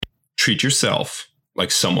Treat yourself like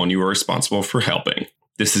someone you are responsible for helping.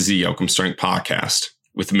 This is the Yoakum Strength Podcast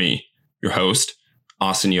with me, your host,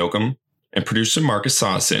 Austin Yoakum, and producer Marcus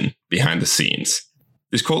Sauson behind the scenes.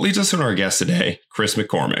 This quote leads us to our guest today, Chris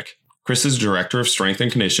McCormick. Chris is Director of Strength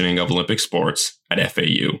and Conditioning of Olympic Sports at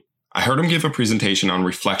FAU. I heard him give a presentation on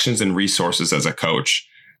reflections and resources as a coach.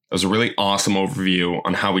 It was a really awesome overview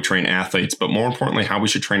on how we train athletes, but more importantly, how we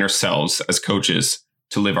should train ourselves as coaches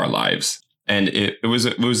to live our lives. And it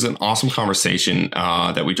was an awesome conversation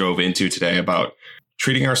that we drove into today about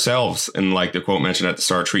treating ourselves. And like the quote mentioned at the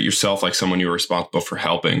start, treat yourself like someone you're responsible for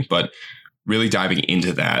helping, but really diving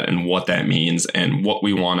into that and what that means and what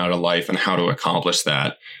we want out of life and how to accomplish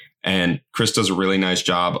that. And Chris does a really nice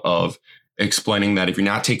job of explaining that if you're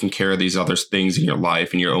not taking care of these other things in your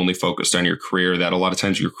life and you're only focused on your career, that a lot of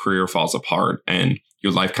times your career falls apart and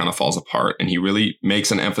your life kind of falls apart. And he really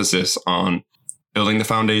makes an emphasis on building the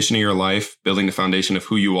foundation of your life, building the foundation of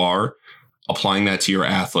who you are, applying that to your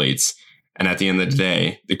athletes. And at the end of the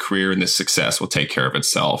day, the career and the success will take care of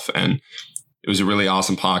itself. And it was a really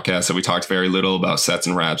awesome podcast that we talked very little about sets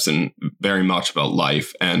and reps and very much about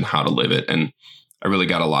life and how to live it. And I really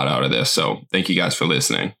got a lot out of this. So thank you guys for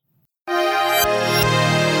listening.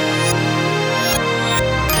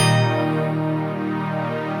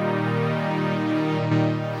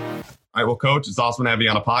 All right, well, Coach, it's awesome to have you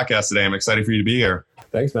on a podcast today. I'm excited for you to be here.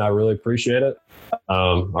 Thanks, man. I really appreciate it.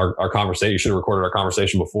 Our conversation, you should have recorded our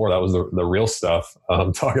conversation before. That was the real stuff.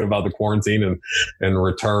 Talking about the quarantine and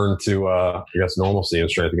return to, normalcy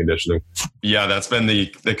and strength and conditioning. Yeah, that's been the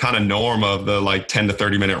kind of norm of the 10 to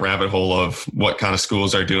 30 minute rabbit hole of what kind of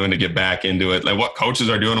schools are doing to get back into it, like what coaches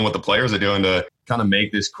are doing and what the players are doing to kind of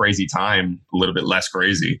make this crazy time a little bit less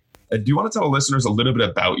crazy. Do you want to tell listeners a little bit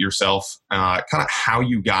about yourself, kind of how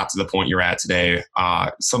you got to the point you're at today,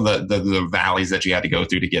 some of the valleys that you had to go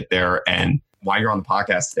through to get there, and why you're on the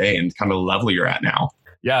podcast today and kind of the level you're at now?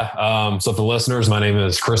 Yeah. So for the listeners, my name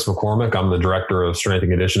is Chris McCormick. I'm the Director of Strength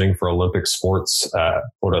and Conditioning for Olympic Sports at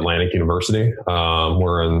Florida Atlantic University.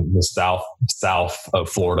 We're in the south of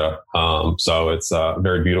Florida. So it's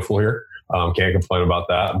very beautiful here. Can't complain about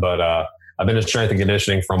that. But I've been in strength and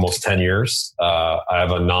conditioning for almost 10 years. I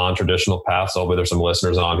have a non-traditional path. So hopefully there's some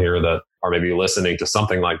listeners on here that are maybe listening to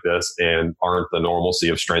something like this and aren't the normalcy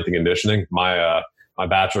of strength and conditioning. My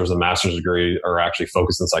bachelor's and master's degree are actually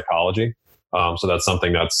focused in psychology. So that's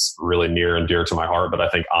something that's really near and dear to my heart. But I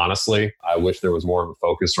think, honestly, I wish there was more of a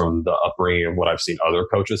focus from the upbringing of what I've seen other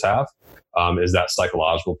coaches have, is that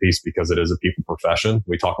psychological piece, because it is a people profession.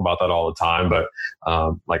 We talk about that all the time, but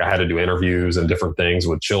I had to do interviews and different things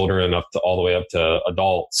with children all the way up to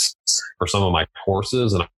adults for some of my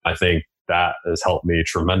courses. And I think that has helped me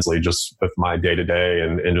tremendously just with my day-to-day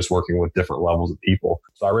and just working with different levels of people.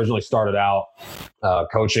 So I originally started out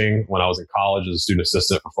coaching when I was in college as a student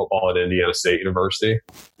assistant for football at Indiana State University.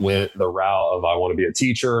 Went the route of I want to be a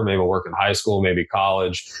teacher, maybe work in high school, maybe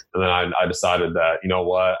college. And then I decided that, you know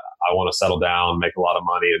what, I want to settle down, make a lot of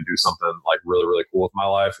money, and do something really, really cool with my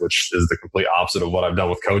life, which is the complete opposite of what I've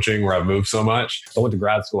done with coaching, where I've moved so much. So I went to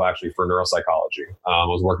grad school actually for neuropsychology. I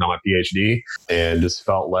was working on my PhD and just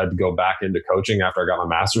felt led to go back into coaching after I got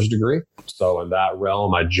my master's degree. So in that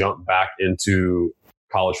realm, I jumped back into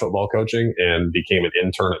college football coaching and became an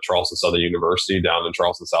intern at Charleston Southern University down in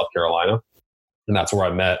Charleston, South Carolina. And that's where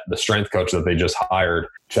I met the strength coach that they just hired,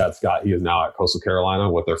 Chad Scott. He is now at Coastal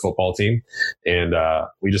Carolina with their football team. And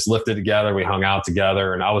we just lifted together. We hung out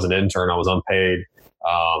together. And I was an intern. I was unpaid.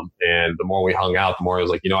 And the more we hung out, the more I was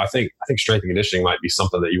like, I think strength and conditioning might be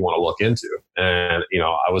something that you want to look into. And,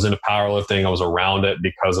 I was into powerlifting. I was around it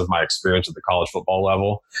because of my experience at the college football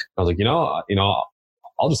level. I was like,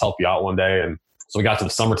 I'll just help you out one day. And so we got to the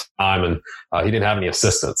summertime and he didn't have any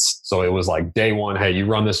assistants. So it was like day one, hey, you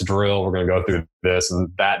run this drill. We're going to go through this.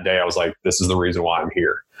 And that day I was like, this is the reason why I'm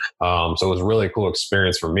here. So it was a really cool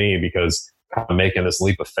experience for me because kind of making this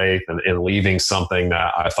leap of faith and leaving something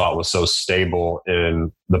that I thought was so stable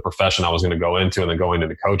in the profession I was going to go into, and then going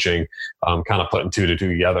into coaching, kind of putting two to two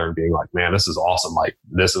together and being like, man, this is awesome. Like,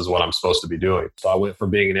 this is what I'm supposed to be doing. So I went from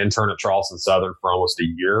being an intern at Charleston Southern for almost a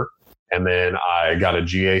year. And then I got a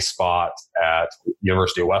GA spot at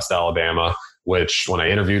University of West Alabama, which when I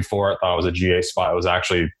interviewed for it, thought it was a GA spot. It was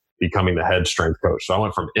actually becoming the head strength coach. So I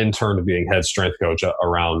went from intern to being head strength coach at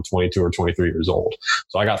around 22 or 23 years old.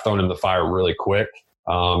 So I got thrown in the fire really quick.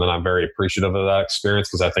 And I'm very appreciative of that experience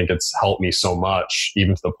because I think it's helped me so much,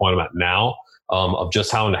 even to the point I'm at now, of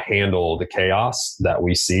just how to handle the chaos that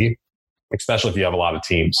we see, especially if you have a lot of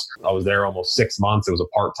teams. I was there almost 6 months. It was a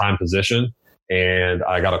part-time position. And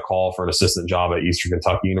I got a call for an assistant job at Eastern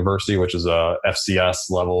Kentucky University, which is a FCS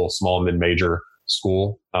level, small mid-major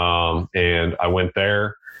school. And I went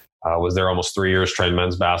there. I was there almost 3 years, trained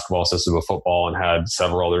men's basketball, assisted with football, and had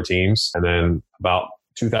several other teams. And then about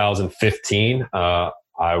 2015, I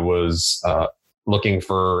was looking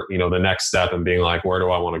for, the next step and being like, where do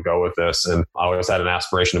I want to go with this? And I always had an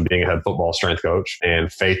aspiration of being a head football strength coach,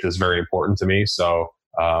 and faith is very important to me. So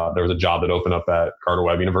there was a job that opened up at Carter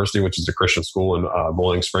Webb University, which is a Christian school in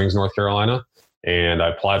Boiling Springs, North Carolina. And I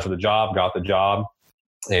applied for the job, got the job,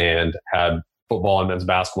 and had football and men's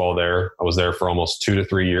basketball there. I was there for almost 2 to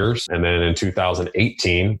 3 years. And then in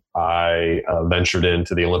 2018, I ventured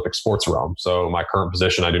into the Olympic sports realm. So my current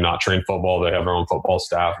position, I do not train football. They have their own football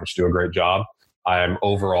staff, which do a great job. I'm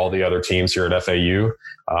over all the other teams here at FAU,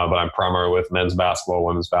 but I'm primarily with men's basketball,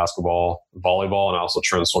 women's basketball, volleyball, and I also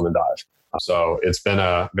train swim and dive. So it's been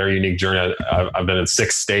a very unique journey. I've been in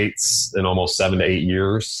 6 states in almost 7 to 8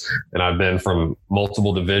 years, and I've been from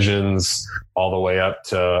multiple divisions all the way up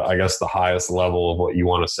to, I guess, the highest level of what you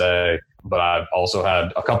want to say. But I've also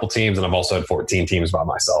had a couple teams, and I've also had 14 teams by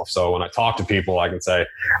myself. So when I talk to people, I can say,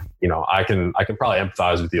 I can probably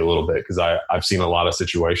empathize with you a little bit because I've seen a lot of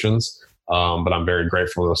situations. But I'm very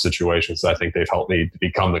grateful for those situations. I think they've helped me to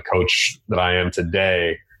become the coach that I am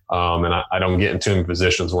today. And I don't get into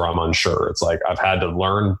positions where I'm unsure. It's like I've had to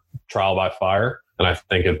learn trial by fire. And I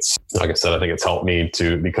think it's, like I said, I think it's helped me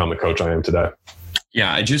to become the coach I am today.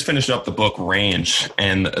 Yeah, I just finished up the book Range,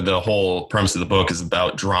 and the whole premise of the book is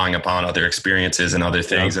about drawing upon other experiences and other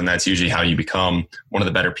things. And that's usually how you become one of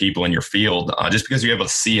the better people in your field, just because you're able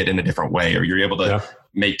to see it in a different way, or you're able to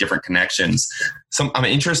make different connections. So I'm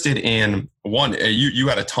interested in one, you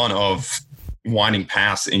had a ton of winding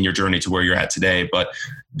paths in your journey to where you're at today, but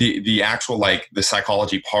the actual, the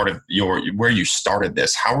psychology part of where you started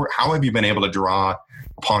this, how have you been able to draw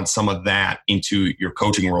upon some of that into your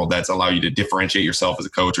coaching world that's allow you to differentiate yourself as a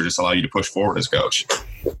coach, or just allow you to push forward as a coach?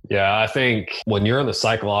 Yeah, I think when you're in the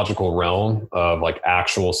psychological realm of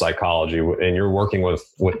actual psychology, and you're working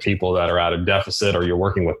with people that are at a deficit, or you're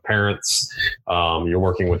working with parents, you're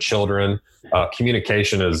working with children,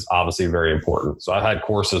 communication is obviously very important. So I had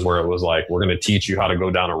courses where it was like, we're going to teach you how to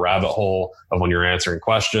go down a rabbit hole of when you're answering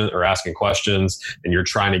questions or asking questions, and you're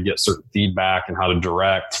trying to get certain feedback and how to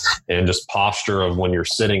direct, and just posture of when you're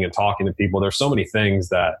sitting and talking to people. There's so many things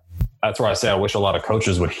that's where I say I wish a lot of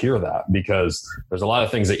coaches would hear that, because there's a lot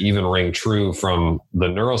of things that even ring true from the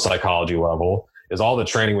neuropsychology level. Is all the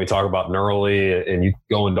training we talk about neurally, and you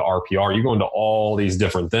go into RPR, you go into all these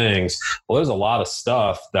different things. Well, there's a lot of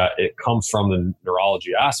stuff that it comes from the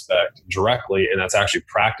neurology aspect directly, and that's actually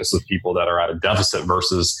practiced with people that are at a deficit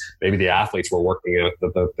versus maybe the athletes we're working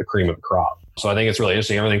with the cream of the crop. So I think it's really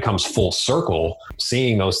interesting. Everything comes full circle,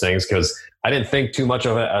 seeing those things, because I didn't think too much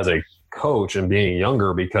of it as a coach and being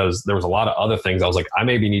younger, because there was a lot of other things. I was like, I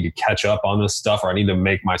maybe need to catch up on this stuff, or I need to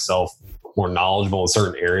make myself more knowledgeable in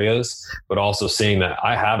certain areas, but also seeing that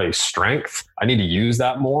I have a strength. I need to use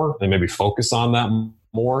that more and maybe focus on that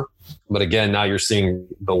more. But again, now you're seeing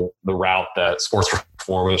the route that sports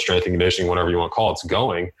performance, strength and conditioning, whatever you want to call it's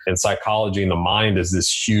going. And psychology and the mind is this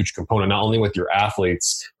huge component, not only with your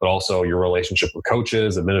athletes, but also your relationship with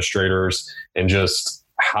coaches, administrators, and just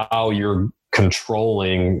how you're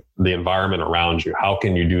controlling the environment around you. How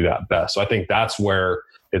can you do that best? So I think that's where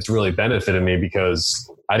it's really benefited me, because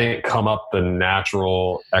I didn't come up the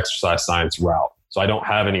natural exercise science route. So I don't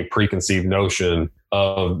have any preconceived notion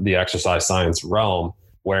of the exercise science realm,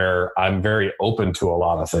 where I'm very open to a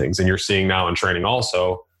lot of things. And you're seeing now in training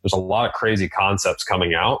also, there's a lot of crazy concepts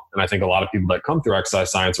coming out. And I think a lot of people that come through exercise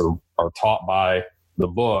science are taught by the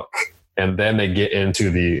book, and then they get into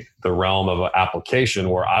the realm of application,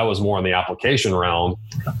 where I was more in the application realm.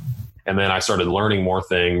 And then I started learning more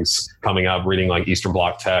things coming up, reading like Eastern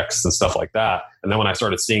Bloc texts and stuff like that. And then when I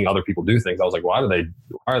started seeing other people do things, I was like, why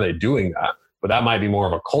are they doing that? But that might be more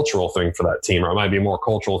of a cultural thing for that team, or it might be a more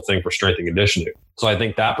cultural thing for strength and conditioning. So I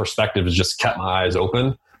think that perspective has just kept my eyes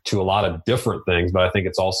open to a lot of different things. But I think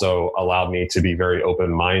it's also allowed me to be very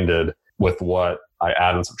open-minded with what I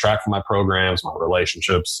add and subtract from my programs, my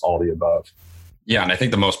relationships, all the above. Yeah. And I think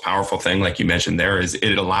the most powerful thing, like you mentioned there, is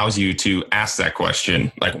it allows you to ask that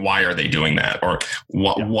question, like, why are they doing that? Or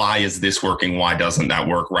why is this working? Why doesn't that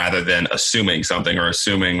work? Rather than assuming something, or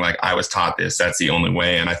assuming like, I was taught this, that's the only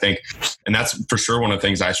way. And I think, and that's for sure one of the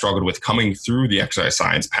things I struggled with coming through the exercise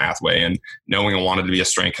science pathway, and knowing I wanted to be a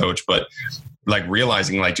strength coach, but like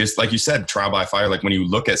realizing, like, just like you said, trial by fire, like when you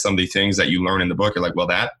look at some of the things that you learn in the book, you're like, well,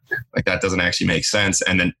 that doesn't actually make sense.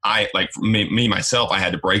 And then me myself, I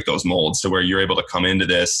had to break those molds to where you're able to come into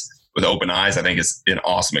this with open eyes. I think is an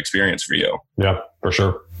awesome experience for you. Yeah, for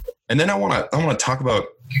sure. And then I want to talk about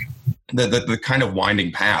the kind of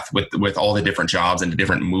winding path with all the different jobs and the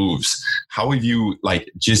different moves. How have you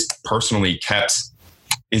just personally kept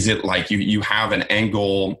is it like you have an end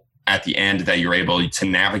goal at the end that you're able to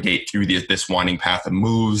navigate through this winding path of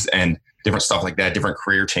moves and different stuff like that, different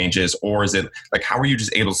career changes? Or is it like, how are you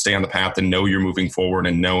just able to stay on the path and know you're moving forward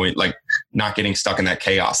and know it, like not getting stuck in that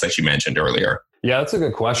chaos that you mentioned earlier? Yeah, that's a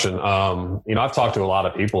good question. I've talked to a lot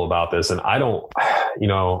of people about this, and I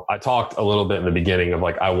talked a little bit in the beginning of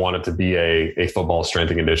like, I wanted to be a football strength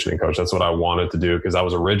and conditioning coach. That's what I wanted to do because I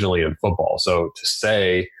was originally in football. So to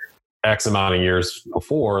say X amount of years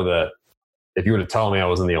before that, if you were to tell me I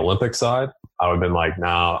was in the Olympic side, I would have been like,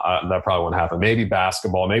 that probably wouldn't happen. Maybe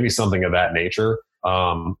basketball, maybe something of that nature.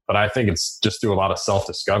 But I think it's just through a lot of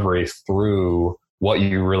self-discovery through what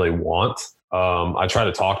you really want. I try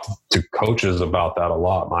to talk to coaches about that a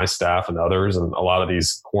lot, my staff and others, and a lot of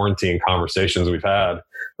these quarantine conversations we've had,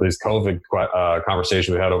 these COVID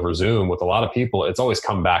conversations we had over Zoom with a lot of people, it's always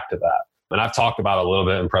come back to that. And I've talked about it a little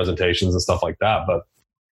bit in presentations and stuff like that, but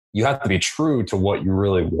you have to be true to what you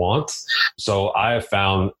really want. So I have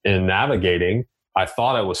found in navigating, I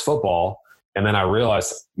thought it was football. And then I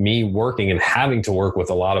realized me working and having to work with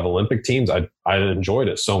a lot of Olympic teams, I enjoyed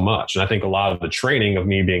it so much. And I think a lot of the training of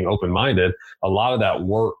me being open-minded, a lot of that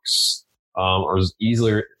works or is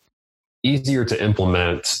easier to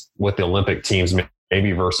implement with the Olympic teams,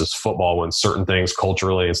 maybe versus football, when certain things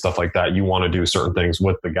culturally and stuff like that, you want to do certain things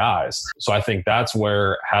with the guys. So I think that's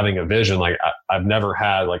where having a vision, like I've never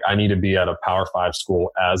had, like, I need to be at a Power 5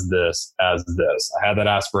 school as this. I had that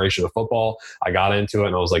aspiration of football. I got into it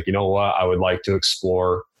and I was like, you know what? I would like to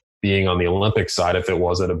explore being on the Olympic side if it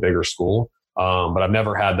was at a bigger school. But I've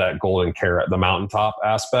never had that golden carrot, the mountaintop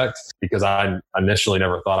aspect, because I initially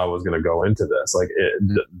never thought I was going to go into this. Like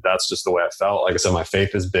that's just the way I felt. Like I said, my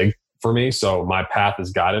faith is big for me. So my path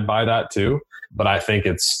is guided by that too. But I think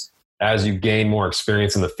it's, as you gain more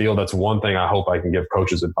experience in the field, that's one thing I hope I can give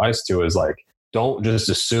coaches advice to is like, don't just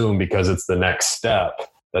assume because it's the next step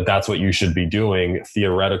that that's what you should be doing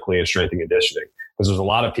theoretically in strength and conditioning. Because there's a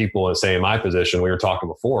lot of people that say in my position, we were talking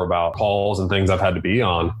before about calls and things I've had to be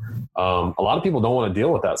on. A lot of people don't want to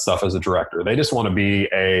deal with that stuff as a director. They just want to be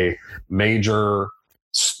a major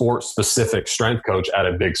sport specific strength coach at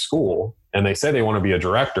a big school. And they say they want to be a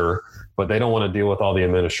director, but they don't want to deal with all the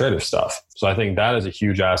administrative stuff. So I think that is a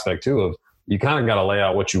huge aspect too of you kind of got to lay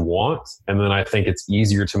out what you want. And then I think it's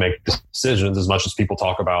easier to make decisions as much as people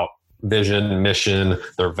talk about vision, mission,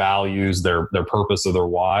 their values, their purpose or their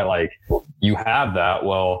why. Like you have that.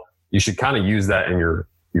 Well, you should kind of use that in your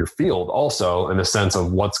field also in the sense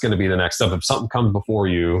of what's going to be the next step. If something comes before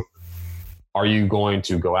you, are you going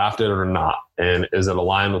to go after it or not? And is it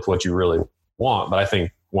aligned with what you really want? But I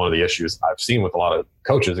think one of the issues I've seen with a lot of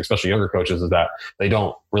coaches, especially younger coaches, is that they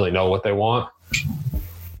don't really know what they want.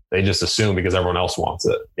 They just assume because everyone else wants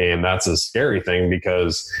it. And that's a scary thing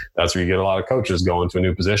because that's where you get a lot of coaches go into a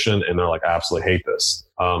new position and they're like, I absolutely hate this.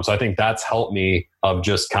 So I think that's helped me of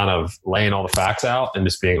just kind of laying all the facts out and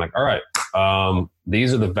just being like, all right,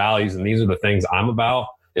 these are the values and these are the things I'm about.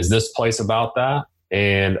 Is this place about that?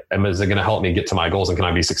 And is it going to help me get to my goals and can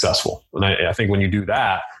I be successful? And I think when you do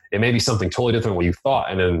that, it may be something totally different than what you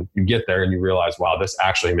thought. And then you get there and you realize, wow, this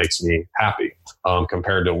actually makes me happy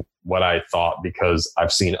compared to what I thought because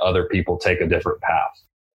I've seen other people take a different path.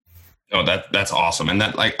 Oh, that's awesome. And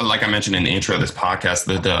that, like I mentioned in the intro of this podcast,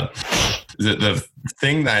 the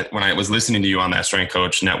thing that when I was listening to you on that Strength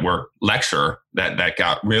Coach Network lecture that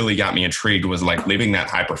got me intrigued was like living that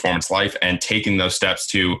high performance life and taking those steps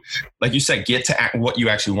to, like you said, get to what you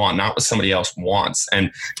actually want, not what somebody else wants.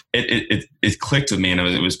 And it clicked with me and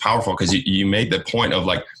it was powerful because you made the point of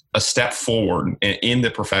like a step forward in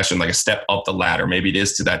the profession, like a step up the ladder. Maybe it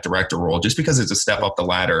is to that director role. Just because it's a step up the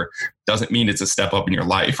ladder doesn't mean it's a step up in your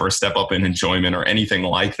life or a step up in enjoyment or anything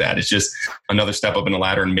like that. It's just another step up in the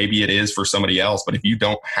ladder. And maybe it is for somebody else, but if you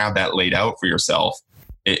don't have that laid out for yourself,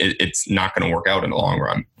 it's not going to work out in the long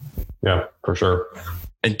run. Yeah, for sure.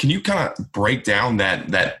 And can you kind of break down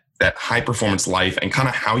that high performance life and kind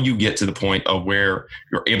of how you get to the point of where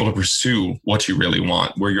you're able to pursue what you really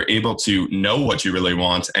want, where you're able to know what you really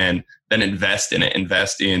want and then invest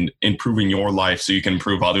in improving your life so you can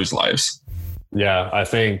improve others' lives? Yeah, I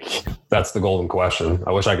think that's the golden question.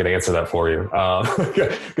 I wish I could answer that for you.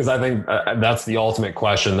 Because I think that's the ultimate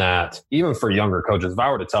question that even for younger coaches, if I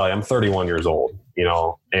were to tell you, I'm 31 years old,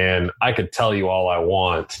 and I could tell you all I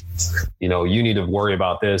want, you need to worry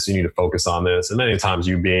about this, you need to focus on this. And many times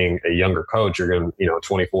you being a younger coach, you're going to,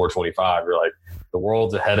 24, 25, you're like, the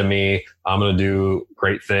world's ahead of me. I'm going to do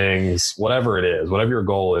great things, whatever it is, whatever your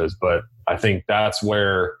goal is. But I think that's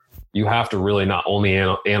where you have to really not only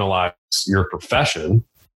analyze your profession,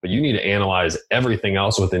 but you need to analyze everything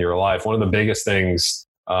else within your life. One of the biggest things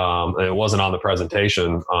and it wasn't on the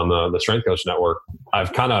presentation on the Strength Coach Network,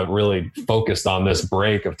 I've kind of really focused on this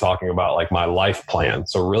break of talking about like my life plan.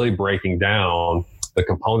 So really breaking down the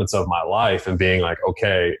components of my life and being like,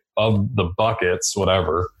 okay, of the buckets,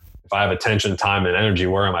 whatever, if I have attention, time, and energy,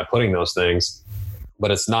 where am I putting those things? But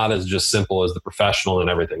it's not as just simple as the professional and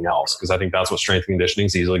everything else. Because I think that's what strength and conditioning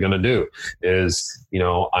is easily going to do is,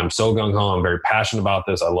 I'm so gung-ho, I'm very passionate about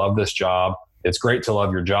this. I love this job. It's great to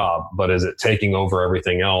love your job, but is it taking over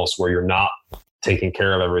everything else where you're not taking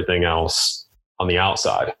care of everything else on the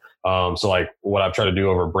outside? So like what I've tried to do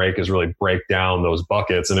over break is really break down those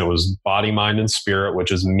buckets. And it was body, mind, and spirit,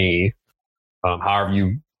 which is me. However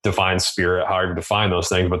you define spirit, however you define those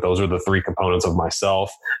things, but those are the three components of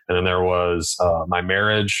myself. And then there was my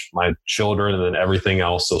marriage, my children, and then everything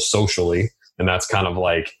else. So socially, and that's kind of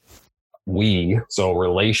like so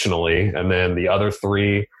relationally. And then the other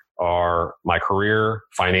three are my career,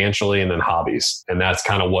 financially, and then hobbies. And that's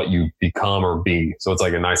kind of what you become or be. So it's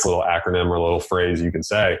like a nice little acronym or a little phrase you can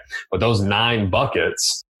say. But those 9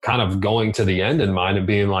 buckets kind of going to the end in mind and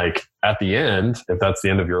being like, at the end, if that's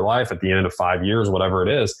the end of your life, at the end of 5 years, whatever it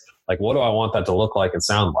is, like, what do I want that to look like and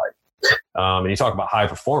sound like? And you talk about high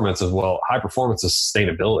performance as well. High performance is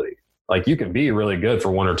sustainability. Like you can be really good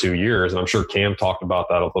for 1 or 2 years. And I'm sure Cam talked about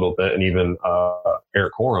that a little bit. And even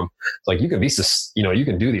Eric Corum, it's like you can be, you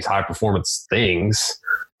can do these high performance things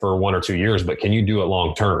for 1 or 2 years, but can you do it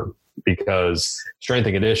long term? Because strength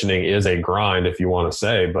and conditioning is a grind, if you want to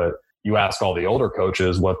say, but you ask all the older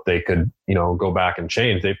coaches what they could, go back and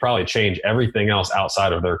change. They'd probably change everything else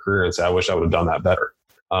outside of their career and say, I wish I would have done that better.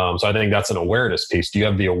 So I think that's an awareness piece. Do you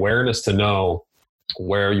have the awareness to know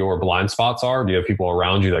where your blind spots are? Do you have people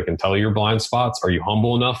around you that can tell you your blind spots? Are you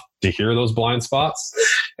humble enough to hear those blind spots?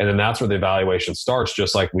 And then that's where the evaluation starts.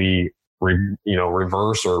 Just like we,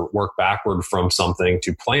 reverse or work backward from something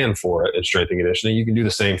to plan for it in strength and conditioning, you can do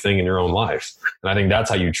the same thing in your own life. And I think that's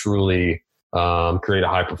how you truly create a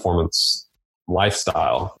high performance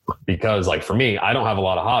lifestyle. Because like for me, I don't have a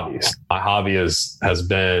lot of hobbies. My hobby has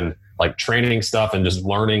been like training stuff and just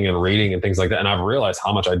learning and reading and things like that. And I've realized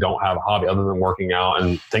how much I don't have a hobby other than working out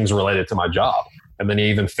and things related to my job. And then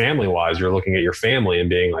even family wise, you're looking at your family and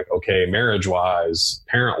being like, okay, marriage wise,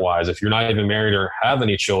 parent wise, if you're not even married or have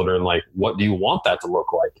any children, like what do you want that to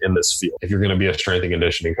look like in this field? If you're going to be a strength and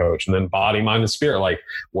conditioning coach, and then body, mind, and spirit, like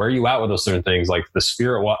where are you at with those certain things? Like the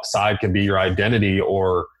spirit side could be your identity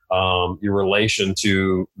or your relation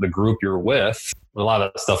to the group you're with. A lot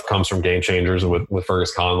of that stuff comes from Game Changers with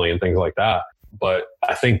Fergus Conley and things like that. But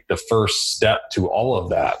I think the first step to all of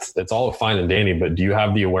that, it's all fine and dandy, but do you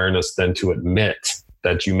have the awareness then to admit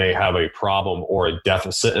that you may have a problem or a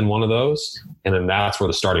deficit in one of those? And then that's where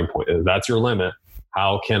the starting point is. That's your limit.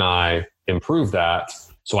 How can I improve that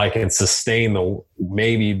so I can sustain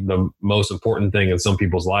maybe the most important thing in some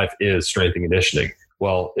people's life is strength and conditioning.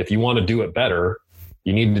 Well, if you want to do it better,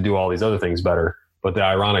 you need to do all these other things better. But the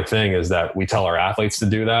ironic thing is that we tell our athletes to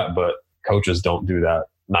do that, but coaches don't do that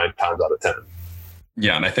 9 times out of 10.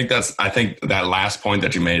 Yeah. And I think that last point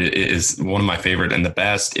that you made is one of my favorite, and the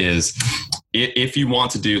best is if you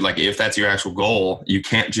want to do, like, if that's your actual goal, you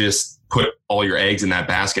can't just put all your eggs in that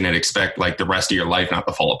basket and expect like the rest of your life not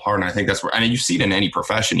to fall apart. And I think that's where, you see it in any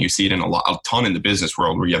profession. You see it in a ton in the business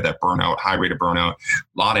world where you have that burnout, high rate of burnout, a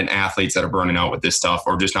lot in athletes that are burning out with this stuff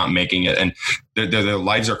or just not making it. And their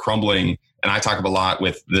lives are crumbling. And I talk a lot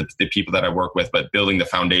with the people that I work with, but building the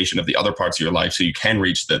foundation of the other parts of your life so you can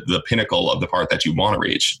reach the pinnacle of the part that you want to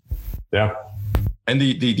reach. Yeah. And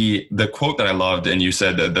the quote that I loved, and you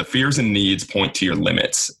said that the fears and needs point to your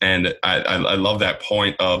limits. And I love that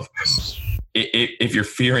point of if you're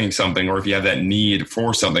fearing something or if you have that need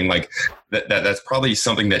for something, like that's probably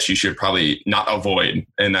something that you should probably not avoid.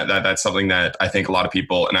 And that's something that I think a lot of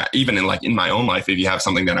people, and even in my own life, if you have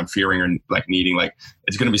something that I'm fearing or like needing, like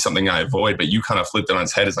it's going to be something I avoid, but you kind of flipped it on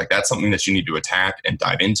its head. It's like, that's something that you need to attack and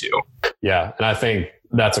dive into. Yeah. And I think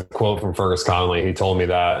that's a quote from Fergus Conley. He told me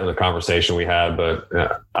that in a conversation we had, but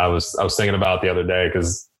I was thinking about it the other day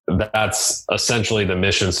because that's essentially the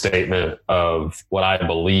mission statement of what I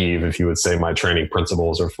believe, if you would say my training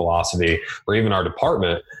principles or philosophy, or even our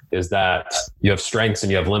department, is that you have strengths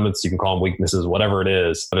and you have limits. You can call them weaknesses, whatever it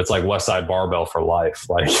is, but it's like West Side Barbell for life.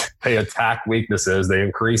 Like they attack weaknesses, they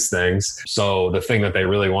increase things. So the thing that they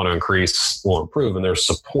really want to increase will improve, and there's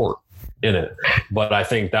support in it. But I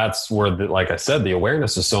think that's where, like I said, the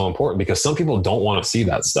awareness is so important because some people don't want to see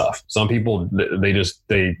that stuff. Some people,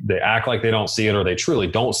 they act like they don't see it, or they truly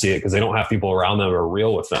don't see it because they don't have people around them or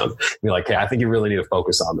real with them. Be like, hey, I think you really need to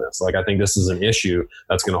focus on this. Like, I think this is an issue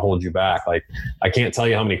that's going to hold you back. Like, I can't tell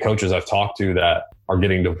you how many coaches I've talked to that are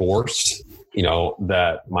getting divorced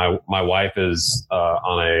that my wife is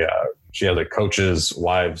on she has a coach's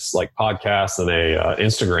wives like podcast and a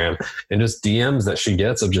Instagram, and just DMs that she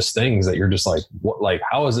gets of just things that you're just like, what, like,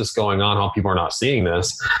 how is this going on? How people are not seeing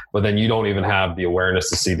this, but then you don't even have the awareness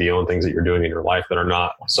to see the own things that you're doing in your life that are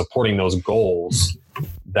not supporting those goals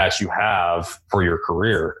that you have for your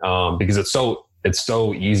career. Because it's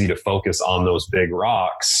so easy to focus on those big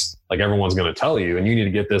rocks. Like everyone's going to tell you, and you need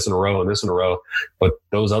to get this in a row and this in a row. But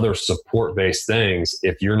those other support-based things,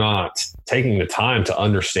 if you're not taking the time to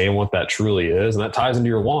understand what that truly is, and that ties into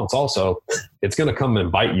your wants also, it's going to come and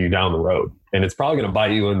bite you down the road. And it's probably going to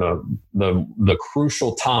bite you in the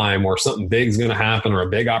crucial time where something big is going to happen or a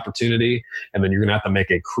big opportunity. And then you're going to have to make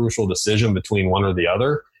a crucial decision between one or the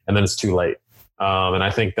other. And then it's too late. And I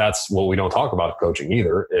think that's what we don't talk about coaching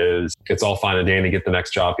either, is it's all fine and dandy, get the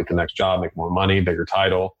next job, make more money, bigger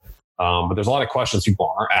title. But there's a lot of questions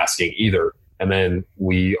people aren't asking either. And then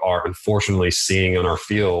we are unfortunately seeing in our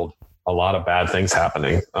field a lot of bad things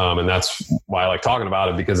happening. And that's why I like talking about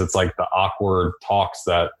it, because it's like the awkward talks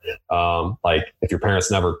that, like if your parents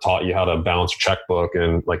never taught you how to balance your checkbook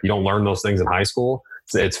and like you don't learn those things in high school.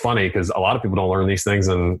 It's funny because a lot of people don't learn these things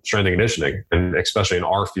in strength and conditioning, and especially in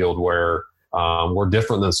our field where we're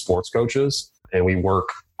different than sports coaches, and we work,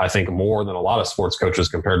 I think, more than a lot of sports coaches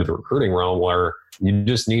compared to the recruiting realm, where you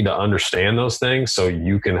just need to understand those things so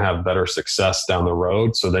you can have better success down the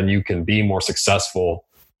road. So then you can be more successful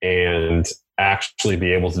and actually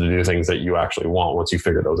be able to do things that you actually want once you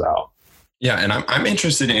figure those out. Yeah, and I'm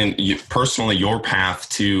interested in personally your path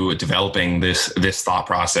to developing this thought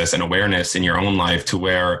process and awareness in your own life, to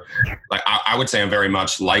where, like, I would say I'm very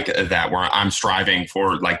much like that, where I'm striving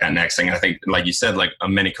for like that next thing. And I think, like you said, like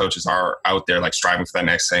many coaches are out there like striving for that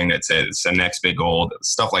next thing. It's the next big goal,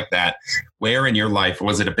 stuff like that. Where in your life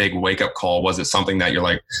was it a big wake up call? Was it something that you're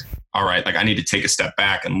like, all right, like I need to take a step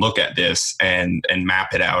back and look at this and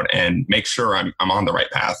map it out and make sure I'm on the right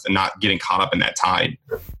path and not getting caught up in that tide?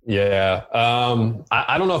 Yeah.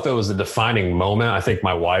 I don't know if it was a defining moment. I think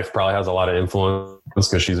my wife probably has a lot of influence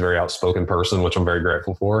because she's a very outspoken person, which I'm very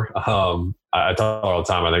grateful for. I tell her all the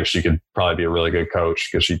time, I think she could probably be a really good coach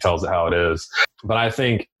because she tells it how it is. But I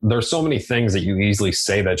think there's so many things that you easily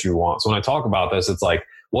say that you want. So when I talk about this, it's like,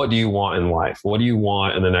 what do you want in life? What do you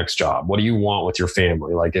want in the next job? What do you want with your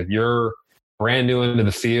family? Like if you're brand new into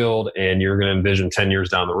the field and you're going to envision 10 years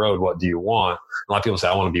down the road, what do you want? A lot of people say,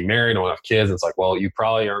 I want to be married, I want to have kids. It's like, well, you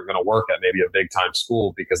probably aren't going to work at maybe a big time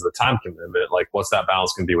school because of the time commitment. Like what's that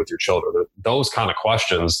balance going to be with your children? Those kind of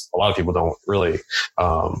questions, a lot of people don't really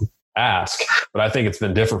ask. But I think it's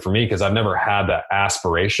been different for me because I've never had that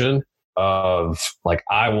aspiration of like,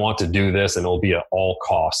 I want to do this and it'll be at all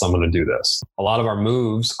costs. I'm going to do this. A lot of our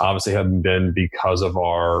moves obviously have been because of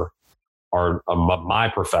my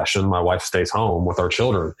profession. My wife stays home with our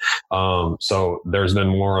children. So there's been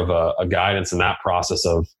more of a guidance in that process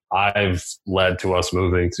of I've led to us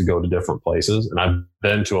moving to go to different places, and I've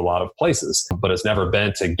been to a lot of places, but it's never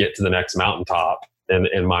been to get to the next mountaintop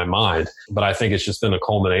in my mind. But I think it's just been a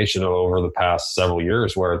culmination over the past several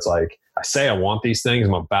years where it's like, I say I want these things,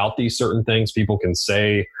 I'm about these certain things. People can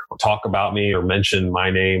say or talk about me or mention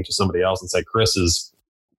my name to somebody else and say, Chris is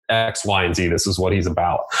X, Y, and Z. This is what he's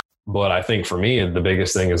about. But I think for me, the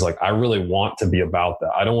biggest thing is like, I really want to be about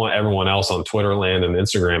that. I don't want everyone else on Twitter land and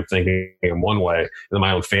Instagram thinking I'm one way and then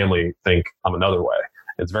my own family think I'm another way.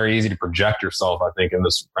 It's very easy to project yourself, I think, in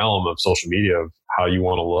this realm of social media of how you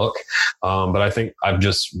want to look. But I think I've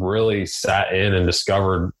just really sat in and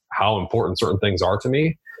discovered how important certain things are to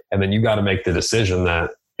me. And then you got to make the decision that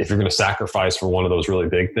if you're going to sacrifice for one of those really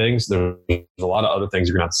big things, there's a lot of other things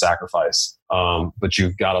you're going to have to sacrifice. But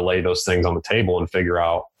you've got to lay those things on the table and figure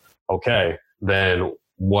out, okay, then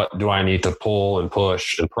what do I need to pull and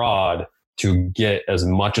push and prod to get as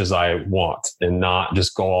much as I want and not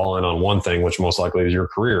just go all in on one thing, which most likely is your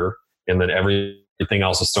career. And then everything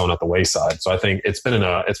else is thrown at the wayside. So I think it's been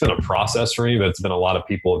a process for me, but it's been a lot of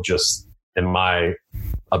people just in my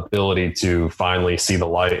ability to finally see the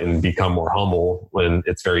light and become more humble, when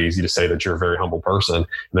it's very easy to say that you're a very humble person. And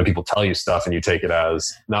then people tell you stuff and you take it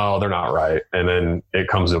as, no, they're not right. And then it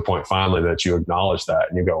comes to a point finally that you acknowledge that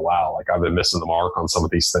and you go, wow, like I've been missing the mark on some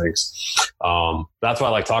of these things. That's why I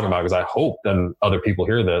like talking about it, because I hope then other people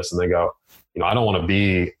hear this and they go, I don't want to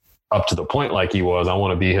be up to the point like he was. I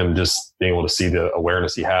want to be him, just being able to see the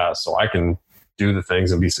awareness he has so I can do the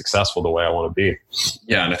things and be successful the way I want to be.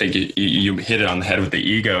 Yeah. And I think you hit it on the head with the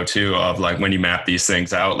ego too, of like, when you map these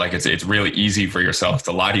things out, like it's really easy for yourself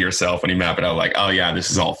to lie to yourself when you map it out, like, oh yeah, this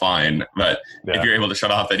is all fine. But if you're able to shut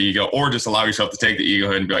off that ego, or just allow yourself to take the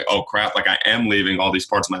ego and be like, oh crap, like I am leaving all these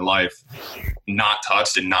parts of my life not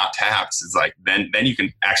touched and not tapped. It's like, then you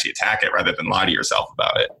can actually attack it rather than lie to yourself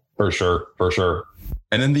about it. For sure.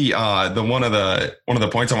 And then the one of the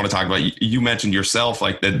points I want to talk about, you mentioned yourself,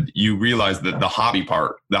 like that you realized that the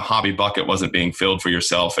hobby bucket wasn't being filled for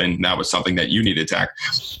yourself, and that was something that you needed to attack.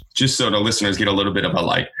 Just so the listeners get a little bit of a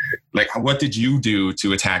like what did you do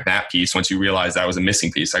to attack that piece once you realized that was a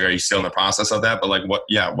missing piece? Like, are you still in the process of that? But like,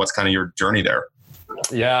 what's kind of your journey there?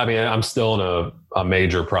 Yeah, I mean, I'm still in a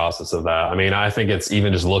major process of that. I mean, I think it's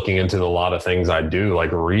even just looking into a lot of things I do,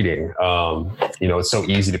 like reading. It's so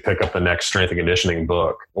easy to pick up the next strength and conditioning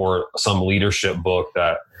book or some leadership book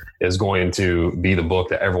that is going to be the book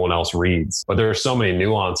that everyone else reads. But there are so many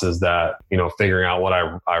nuances that, figuring out what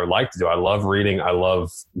I would like to do. I love reading. I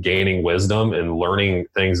love gaining wisdom and learning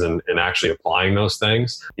things and actually applying those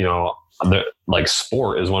things. Like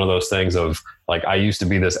sport is one of those things of like, I used to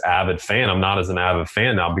be this avid fan. I'm not as an avid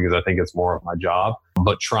fan now because I think it's more of my job,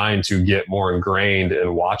 but trying to get more ingrained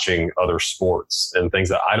in watching other sports and things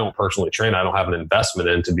that I don't personally train. I don't have an investment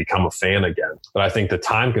in to become a fan again. But I think the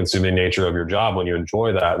time consuming nature of your job, when you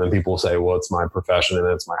enjoy that, then people will say, well, it's my profession and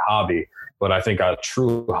it's my hobby. But I think a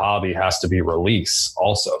true hobby has to be release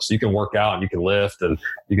also. So you can work out and you can lift and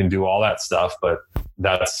you can do all that stuff, but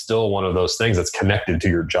that's still one of those things that's connected to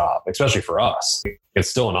your job, especially for us. It's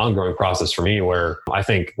still an ongoing process for me where I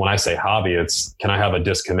think when I say hobby, it's can I have a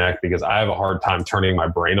disconnect, because I have a hard time turning my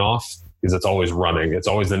brain off because it's always running. It's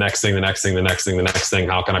always the next thing.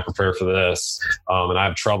 How can I prepare for this? And I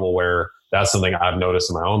have trouble where that's something I've noticed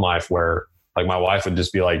in my own life where like my wife would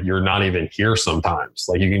just be like, you're not even here sometimes.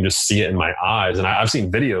 Like you can just see it in my eyes. And I've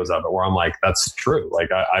seen videos of it where I'm like, that's true. Like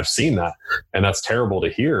I've seen that, and that's terrible to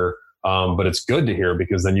hear. But it's good to hear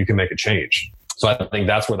because then you can make a change. So I think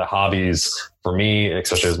that's where the hobbies for me,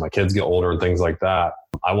 especially as my kids get older and things like that,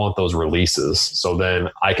 I want those releases. So then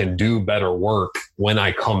I can do better work when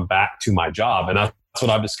I come back to my job. And that's what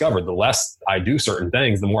I've discovered. The less I do certain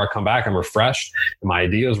things, the more I come back, I'm refreshed and my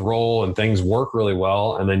ideas roll and things work really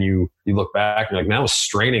well. And then you look back and you're like, man, I was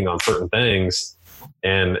straining on certain things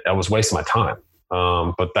and I was wasting my time.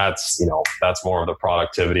 But that's more of the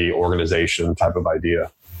productivity organization type of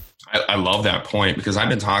idea. I love that point, because I've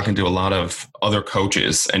been talking to a lot of other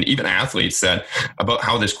coaches and even athletes about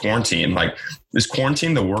how this quarantine, the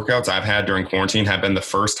workouts I've had during quarantine have been the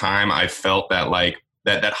first time I felt that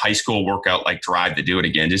that high school workout drive to do it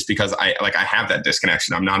again, just because I have that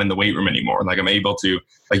disconnection. I'm not in the weight room anymore. Like I'm able to,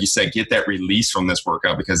 like you said, get that release from this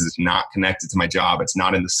workout because it's not connected to my job. It's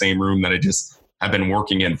not in the same room that I've been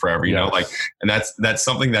working in forever, and that's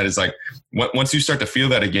something that is like, once you start to feel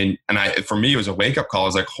that again. And for me, it was a wake up call. I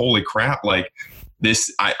was like, holy crap. Like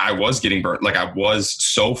this, I was getting burnt. Like I was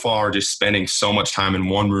so far just spending so much time in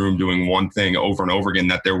one room doing one thing over and over again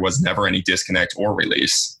that there was never any disconnect or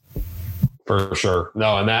release. For sure.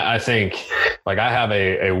 No. And that, I think I have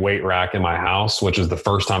a weight rack in my house, which is the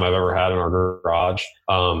first time I've ever had in our garage.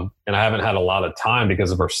 And I haven't had a lot of time because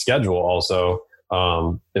of our schedule also.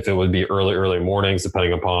 If it would be early mornings,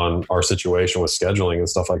 depending upon our situation with scheduling and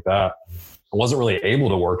stuff like that, I wasn't really able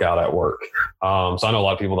to work out at work. So I know a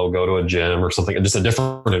lot of people that'll go to a gym or something, just a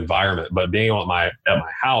different environment, but being at my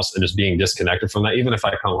house and just being disconnected from that, even if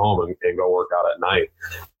I come home and go work out at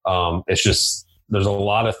night, it's just, there's a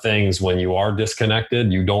lot of things when you are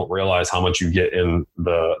disconnected, you don't realize how much you get in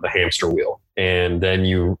the hamster wheel. And then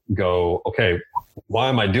you go, okay, why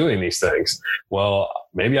am I doing these things? Well,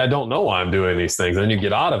 maybe I don't know why I'm doing these things. And then you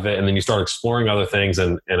get out of it and then you start exploring other things.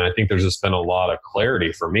 And I think there's just been a lot of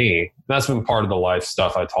clarity for me. That's been part of the life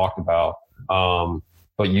stuff I talked about.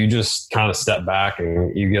 But you just kind of step back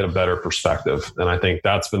and you get a better perspective. And I think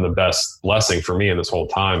that's been the best blessing for me in this whole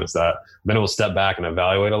time, is that I've been able to step back and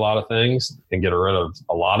evaluate a lot of things and get rid of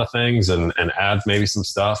a lot of things and add maybe some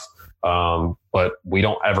stuff. But we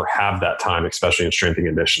don't ever have that time, especially in strength and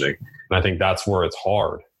conditioning. And I think that's where it's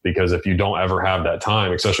hard, because if you don't ever have that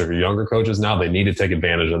time, especially if you're younger coaches now, they need to take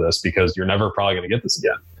advantage of this because you're never probably going to get this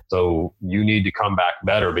again. So you need to come back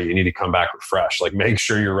better, but you need to come back refreshed. Make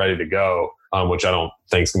sure you're ready to go, which I don't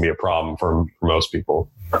think is going to be a problem for most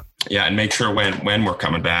people. Yeah, and make sure when we're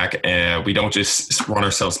coming back, we don't just run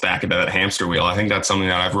ourselves back into that hamster wheel. I think that's something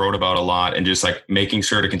that I've wrote about a lot, and just making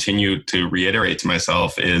sure to continue to reiterate to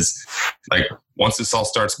myself is once this all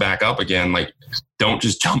starts back up again, don't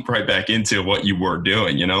just jump right back into what you were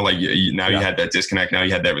doing, you know, like you had that disconnect. Now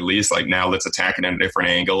you had that release, like now let's attack it in a different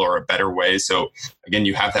angle or a better way. So again,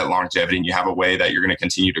 you have that longevity and you have a way that you're going to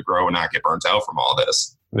continue to grow and not get burnt out from all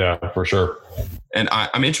this. Yeah, for sure. And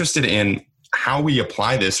I'm interested in how we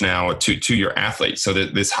apply this now to your athletes. So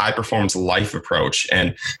that this high performance life approach,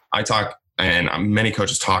 and I talk, and many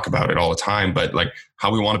coaches talk about it all the time, but like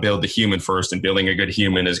how we want to build the human first, and building a good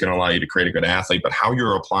human is going to allow you to create a good athlete, but how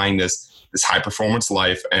you're applying this high performance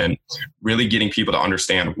life and really getting people to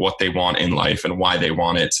understand what they want in life and why they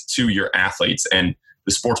want it to your athletes and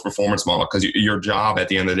the sports performance model. Because your job at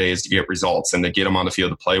the end of the day is to get results and to get them on the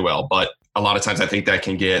field to play well. But a lot of times I think that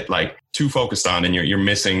can get like too focused on, and you're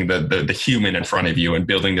missing the human in front of you and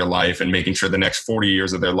building their life and making sure the next 40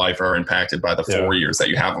 years of their life are impacted by the 4 years that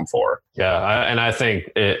you have them for. Yeah. And I think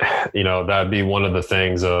that'd be one of the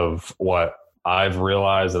things of what I've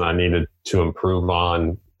realized and I needed to improve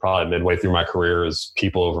on probably midway through my career is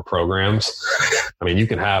people over programs. I mean, you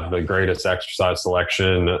can have the greatest exercise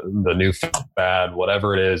selection, the new fad,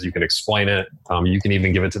 whatever it is, you can explain it. You can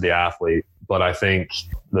even give it to the athlete. But I think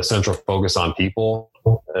the central focus on people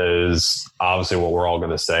is obviously what we're all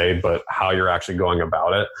going to say, but how you're actually going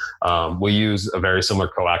about it. We use a very similar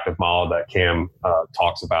coactive model that Cam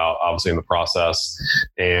talks about, obviously, in the process.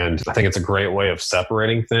 And I think it's a great way of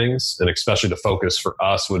separating things. And especially the focus for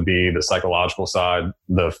us would be the psychological side,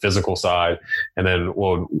 the physical side, and then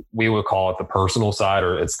we would call it the personal side,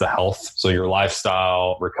 or it's the health. So your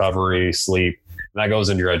lifestyle, recovery, sleep. And that goes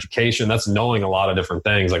into your education. That's knowing a lot of different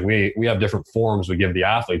things. Like we have different forms we give the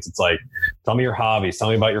athletes. It's like, tell me your hobbies, tell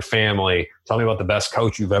me about your family, tell me about the best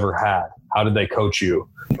coach you've ever had. How did they coach you?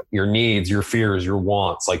 Your needs, your fears, your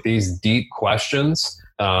wants, like these deep questions.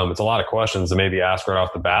 It's a lot of questions to maybe ask right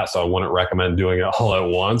off the bat. So I wouldn't recommend doing it all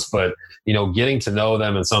at once, but getting to know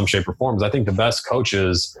them in some shape or form. I think the best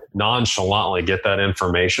coaches nonchalantly get that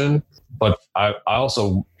information. But I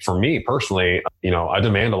also, for me personally, I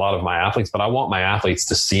demand a lot of my athletes, but I want my athletes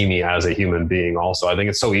to see me as a human being also. I think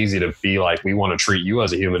it's so easy to be like, we want to treat you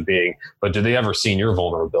as a human being, but do they ever see your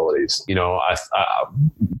vulnerabilities?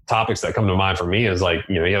 Topics that come to mind for me is like,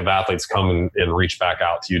 you have athletes come and reach back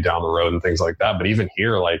out to you down the road and things like that. But even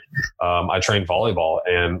here, like I train volleyball,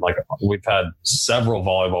 and like we've had several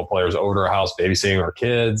volleyball players over to our house babysitting our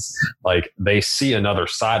kids. Like they see another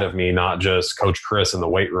side of me, not just Coach Chris in the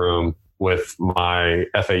weight room with my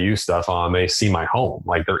FAU stuff on. They see my home,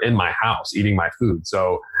 like they're in my house eating my food.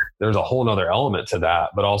 So there's a whole nother element to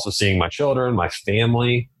that, but also seeing my children, my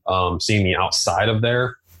family, seeing me outside of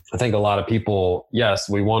there. I think a lot of people, yes,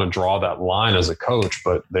 we want to draw that line as a coach,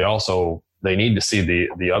 but they need to see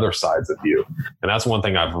the other sides of you. And that's one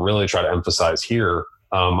thing I've really tried to emphasize here.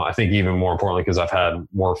 I think even more importantly, because I've had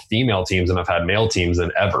more female teams than I've had male teams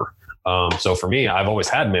than ever. So for me, I've always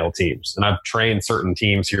had male teams, and I've trained certain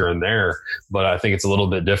teams here and there, but I think it's a little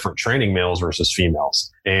bit different training males versus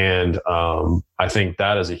females. And I think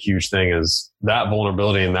that is a huge thing, is that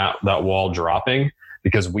vulnerability and that wall dropping,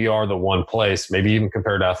 because we are the one place, maybe even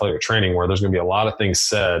compared to athletic training, where there's going to be a lot of things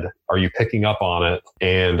said. Are you picking up on it?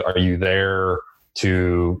 And are you there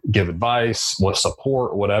to give advice, what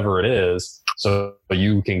support, whatever it is, so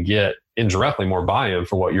you can get indirectly more buy-in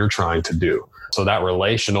for what you're trying to do? So that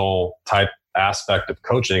relational type aspect of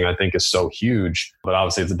coaching, I think, is so huge. But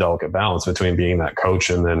obviously it's a delicate balance between being that coach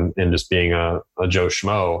and just being a Joe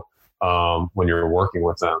Schmo when you're working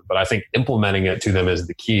with them. But I think implementing it to them is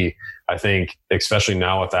the key. I think, especially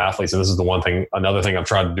now with athletes, and this is another thing I've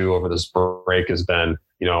tried to do over this break has been,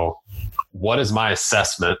 what is my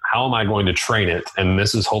assessment? How am I going to train it? And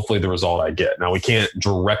this is hopefully the result I get. Now, we can't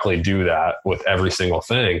directly do that with every single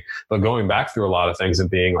thing, but going back through a lot of things and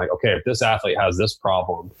being like, okay, if this athlete has this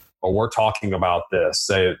problem, or we're talking about this,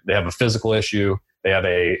 say they have a physical issue, they have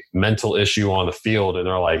a mental issue on the field, and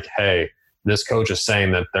they're like, hey, this coach is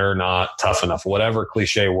saying that they're not tough enough, whatever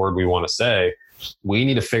cliche word we want to say. We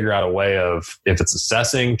need to figure out a way of, if it's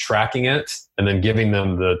assessing, tracking it, and then giving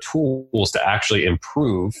them the tools to actually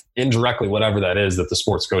improve indirectly, whatever that is that the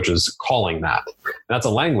sports coach is calling that. And that's a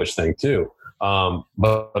language thing too.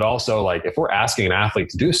 But also, like, if we're asking an athlete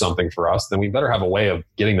to do something for us, then we better have a way of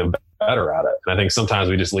getting them better at it. And I think sometimes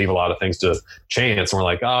we just leave a lot of things to chance, and we're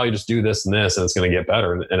like, oh, you just do this and this, and it's going to get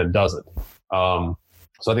better. And it doesn't.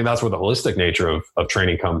 So I think that's where the holistic nature of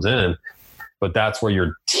training comes in. But that's where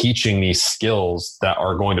you're teaching these skills that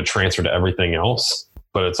are going to transfer to everything else.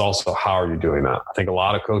 But it's also, how are you doing that? I think a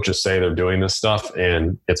lot of coaches say they're doing this stuff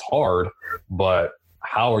and it's hard, but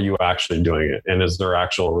how are you actually doing it? And is there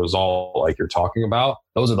actual result like you're talking about?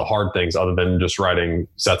 Those are the hard things, other than just writing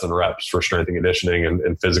sets and reps for strength and conditioning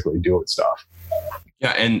and physically doing stuff.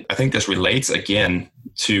 Yeah. And I think this relates again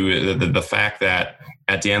to the fact that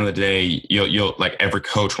at the end of the day, you'll like every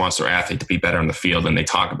coach wants their athlete to be better in the field, and they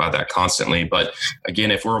talk about that constantly. But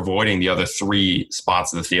again, if we're avoiding the other three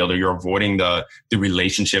spots of the field, or you're avoiding the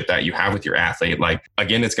relationship that you have with your athlete, like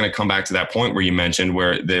again, it's going to come back to that point where you mentioned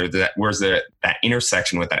where's that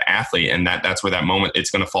intersection with that athlete, and that's where that moment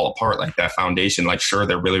it's going to fall apart. Like that foundation, like sure,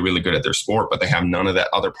 they're really, really good at their sport, but they have none of that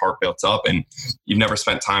other part built up, and you've never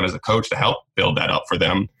spent time as a coach to help build that up for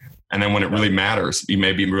them. And then when it really matters,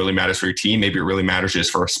 maybe it really matters for your team, maybe it really matters just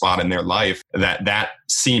for a spot in their life, that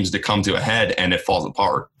seems to come to a head and it falls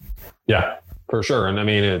apart. Yeah, for sure. And I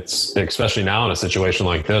mean, it's especially now in a situation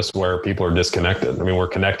like this where people are disconnected. I mean, we're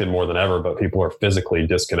connected more than ever, but people are physically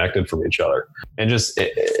disconnected from each other. And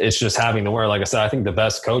it's just having to where, like I said, I think the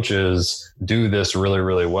best coaches do this really,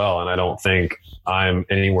 really well. And I don't think I'm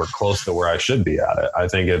anywhere close to where I should be at it. I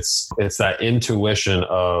think it's that intuition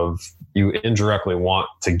of, you indirectly want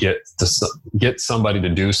to get somebody to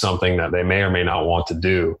do something that they may or may not want to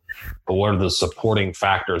do. But what are the supporting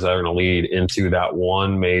factors that are going to lead into that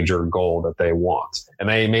one major goal that they want? And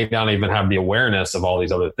they may not even have the awareness of all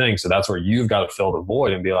these other things. So that's where you've got to fill the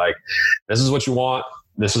void and be like, this is what you want.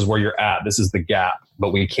 This is where you're at. This is the gap.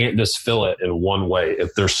 But we can't just fill it in one way.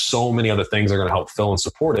 If there's so many other things that are going to help fill and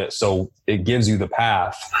support it. So it gives you the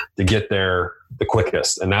path to get there the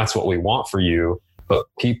quickest. And that's what we want for you. But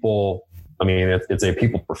people, I mean, it's a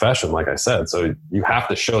people profession, like I said. So you have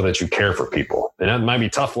to show that you care for people. And that might be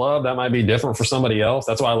tough love. That might be different for somebody else.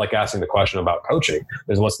 That's why I like asking the question about coaching,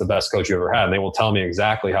 is what's the best coach you ever had? And they will tell me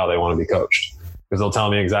exactly how they want to be coached, because they'll tell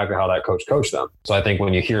me exactly how that coach coached them. So I think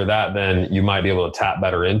when you hear that, then you might be able to tap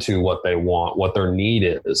better into what they want, what their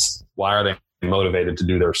need is. Why are they motivated to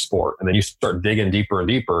do their sport? And then you start digging deeper and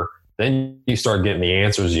deeper. Then you start getting the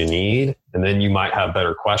answers you need, and then you might have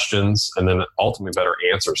better questions and then ultimately better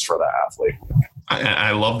answers for the athlete.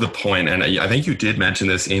 I love the point, and I think you did mention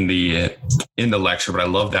this in the lecture, but I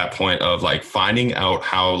love that point of like finding out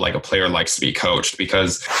how like a player likes to be coached.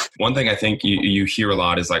 Because one thing I think you hear a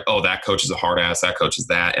lot is like, oh, that coach is a hard ass, that coach is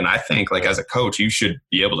that. And I think like as a coach, you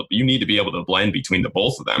need to be able to blend between the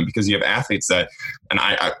both of them, because you have athletes that, and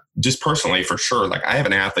I just personally for sure, like I have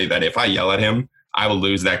an athlete that if I yell at him, I will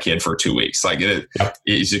lose that kid for 2 weeks. Like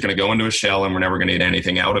he's just going to go into a shell and we're never going to get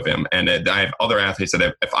anything out of him. And I have other athletes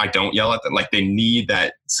that if I don't yell at them, like they need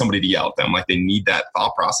that somebody to yell at them. Like they need that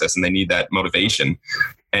thought process and they need that motivation.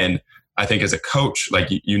 And I think as a coach, like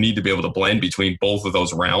you need to be able to blend between both of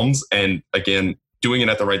those realms. And again, doing it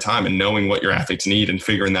at the right time and knowing what your athletes need and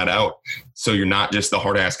figuring that out. So you're not just the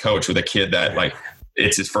hard ass coach with a kid that like,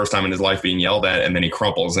 it's his first time in his life being yelled at and then he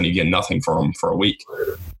crumples and you get nothing from him for a week.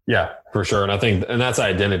 Yeah, for sure. And I think, and that's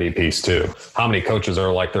identity piece too. How many coaches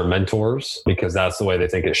are like their mentors because that's the way they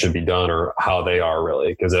think it should be done or how they are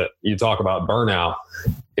really. Because you talk about burnout.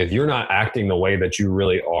 If you're not acting the way that you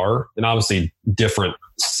really are, and obviously different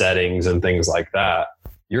settings and things like that,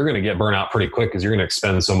 you're going to get burnout pretty quick because you're going to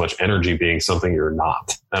expend so much energy being something you're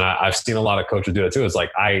not. And I've seen a lot of coaches do it too. It's like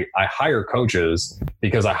I hire coaches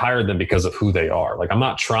because I hired them because of who they are. Like I'm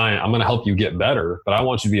not trying, I'm going to help you get better, but I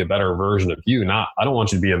want you to be a better version of you. I don't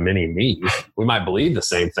want you to be a mini me. We might believe the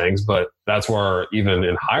same things, but that's where even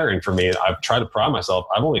in hiring for me, I've tried to pride myself.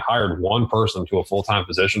 I've only hired one person to a full-time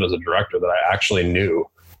position as a director that I actually knew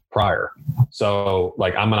prior. So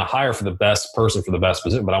like I'm going to hire for the best person for the best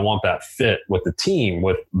position, but I want that fit with the team,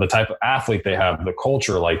 with the type of athlete they have, the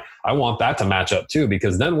culture. Like I want that to match up too,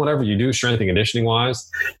 because then whatever you do strength and conditioning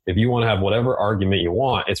wise, if you want to have whatever argument you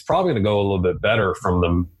want, it's probably going to go a little bit better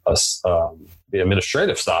from the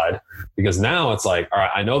administrative side, because now it's like, all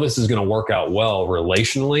right, I know this is going to work out well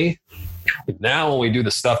relationally. Now when we do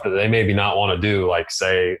the stuff that they maybe not want to do, like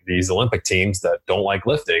say these Olympic teams that don't like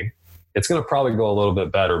lifting, it's going to probably go a little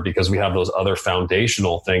bit better because we have those other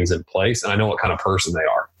foundational things in place. And I know what kind of person they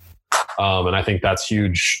are. And I think that's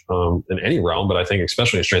huge in any realm, but I think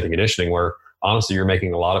especially in strength and conditioning, where honestly, you're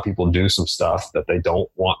making a lot of people do some stuff that they don't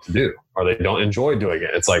want to do or they don't enjoy doing it.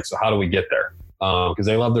 It's like, so how do we get there? Because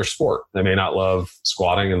they love their sport. They may not love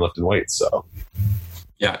squatting and lifting weights. So.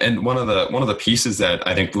 Yeah, and one of the pieces that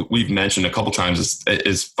I think we've mentioned a couple times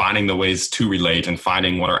is finding the ways to relate and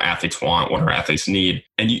finding what our athletes want, what our athletes need.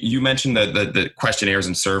 And you mentioned the questionnaires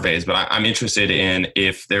and surveys, but I'm interested in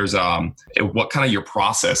if there's what kind of your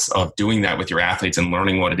process of doing that with your athletes and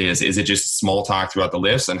learning what it is. Is it just small talk throughout the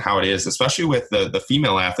lifts and how it is, especially with the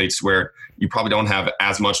female athletes where you probably don't have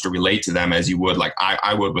as much to relate to them as you would like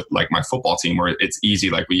I would with like my football team, where it's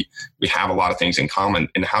easy, like we have a lot of things in common,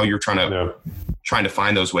 and how you're trying to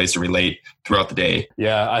find those ways to relate throughout the day.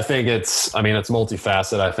 Yeah, I think it's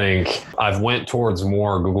multifaceted. I think I've went towards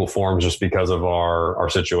more Google Forms just because of our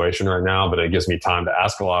situation right now, but it gives me time to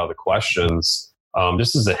ask a lot of the questions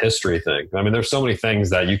Just as a history thing. I mean, there's so many things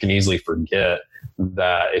that you can easily forget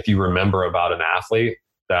that if you remember about an athlete,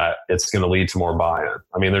 that it's going to lead to more buy-in.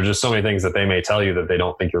 I mean, there's just so many things that they may tell you that they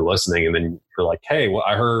don't think you're listening. And then you're like, hey, well,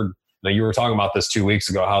 I heard you were talking about this 2 weeks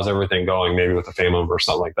ago. How's everything going? Maybe with a family member or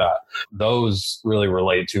something like that. Those really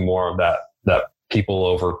relate to more of that people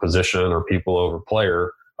over position or people over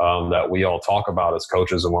player that we all talk about as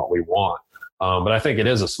coaches and what we want. But I think it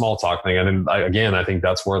is a small talk thing. And then, I think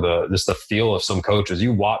that's where just the feel of some coaches,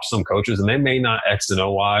 you watch some coaches and they may not X and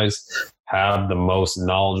O wise have the most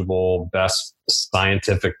knowledgeable, best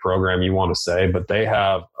scientific program you want to say, but they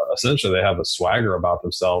have a swagger about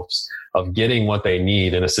themselves of getting what they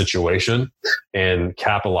need in a situation and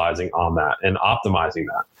capitalizing on that and optimizing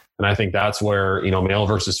that. And I think that's where, male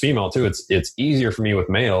versus female too. It's easier for me with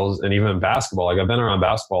males, and even in basketball, like I've been around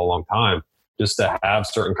basketball a long time, just to have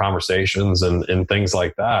certain conversations and things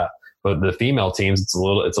like that. But the female teams, it's a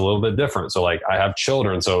little bit different. So like I have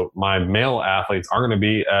children. So my male athletes aren't going to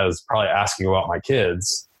be as probably asking about my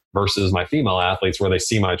kids versus my female athletes where they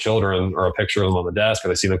see my children or a picture of them on the desk or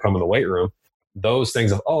they see them come in the weight room. Those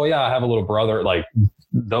things of, oh yeah, I have a little brother, like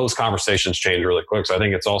those conversations change really quick. So I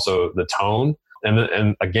think it's also the tone.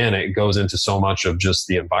 And again, it goes into so much of just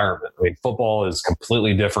the environment. I mean, football is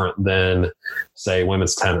completely different than, say,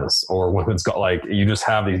 women's tennis or women's golf. Like, you just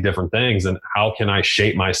have these different things. And how can I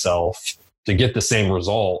shape myself to get the same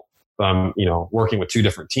result? Working with two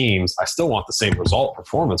different teams, I still want the same result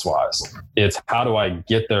performance-wise. It's how do I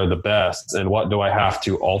get there the best, and what do I have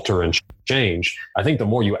to alter and change? I think the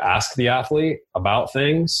more you ask the athlete about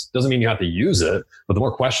things, doesn't mean you have to use it, but the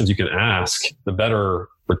more questions you can ask, the better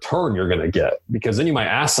return you're going to get. Because then you might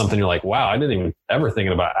ask something, you're like, wow, I didn't even ever think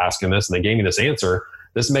about asking this, and they gave me this answer.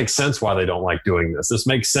 This makes sense why they don't like doing this. This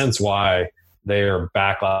makes sense why they are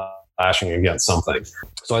backlashing against something.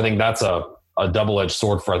 So I think that's a double-edged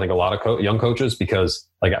sword for, I think, a lot of young coaches, because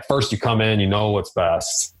like at first you come in, you know what's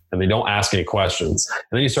best, and they don't ask any questions.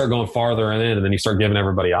 And then you start going farther in, and then you start giving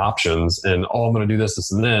everybody options and, oh, I'm going to do this,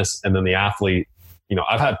 this, and this. And then the athlete,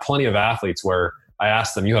 I've had plenty of athletes where I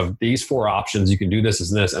ask them, you have these 4 options, you can do this,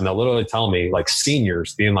 this, and this. And they'll literally tell me, like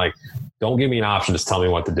seniors being like, don't give me an option, just tell me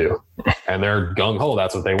what to do. And they're gung-ho,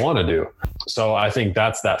 that's what they want to do. So I think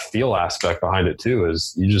that's that feel aspect behind it too,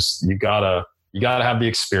 is you gotta have the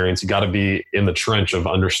experience. You got to be in the trench of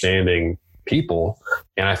understanding people.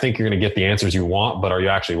 And I think you're going to get the answers you want, but are you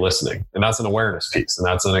actually listening? And that's an awareness piece, and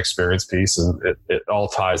that's an experience piece, and it all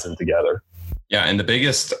ties in together. Yeah. And the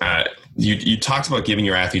biggest, you talked about giving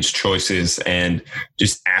your athletes choices and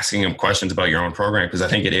just asking them questions about your own program. Cause I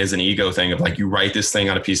think it is an ego thing of like, you write this thing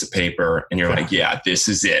on a piece of paper and you're like, yeah, this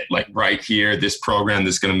is it. Like right here, this program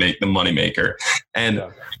that's going to make the money maker. And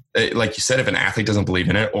like you said, if an athlete doesn't believe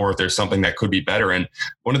in it, or if there's something that could be better. And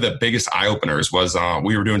one of the biggest eye openers was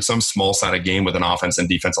we were doing some small sided game with an offense and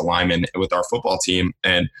defensive lineman with our football team.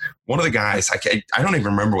 And one of the guys, I don't even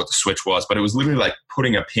remember what the switch was, but it was literally like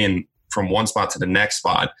putting a pin from one spot to the next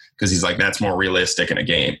spot, because he's like, that's more realistic in a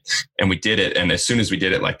game. And we did it. And as soon as we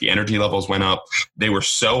did it, like the energy levels went up. They were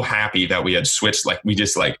so happy that we had switched. Like we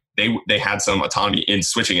just like, they had some autonomy in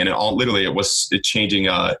switching, and it was changing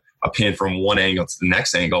a pin from one angle to the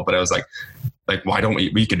next angle. But I was like, why don't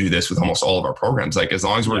we could do this with almost all of our programs. Like as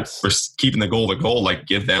long as we're keeping the goal, like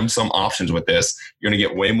give them some options with this, you're going to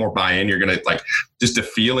get way more buy-in. You're going to like just the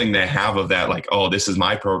feeling they have of that, like, oh, this is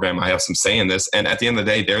my program. I have some say in this. And at the end of the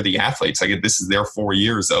day, they're the athletes. Like this is their 4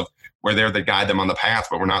 years of where they're to guide them on the path,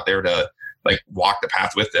 but we're not there to like walk the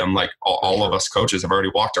path with them. Like all of us coaches have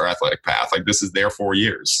already walked our athletic path. Like this is their 4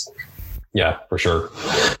 years. Yeah, for sure.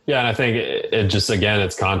 Yeah. And I think it just, again,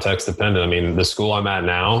 it's context dependent. I mean, the school I'm at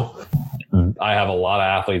now, I have a lot of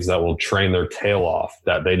athletes that will train their tail off,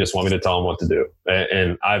 that they just want me to tell them what to do.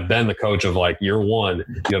 And I've been the coach of like, year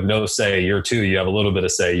 1, you have no say. Year 2, you have a little bit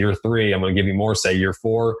of say. Year 3, I'm going to give you more say. Year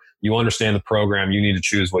 4, you understand the program. You need to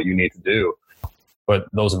choose what you need to do. But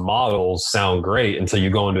those models sound great until you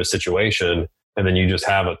go into a situation and then you just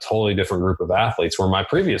have a totally different group of athletes. Where my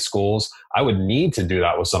previous schools, I would need to do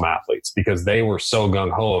that with some athletes because they were so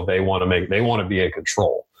gung-ho of they want to be in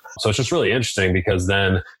control. So it's just really interesting, because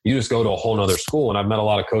then you just go to a whole nother school. And I've met a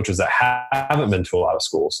lot of coaches that haven't been to a lot of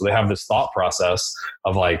schools. So they have this thought process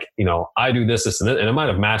of like, I do this, and it might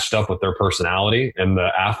have matched up with their personality, and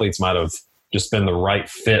the athletes might have just been the right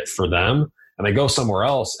fit for them. And they go somewhere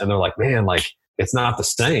else and they're like, man, like it's not the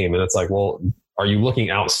same. And it's like, well, are you looking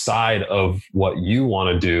outside of what you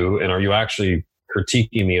want to do? And are you actually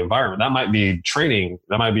critiquing the environment? That might be training.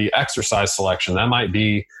 That might be exercise selection. That might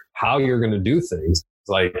be how you're going to do things.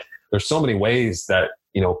 Like there's so many ways that,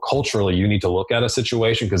 culturally you need to look at a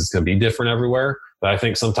situation, because it's going to be different everywhere. that I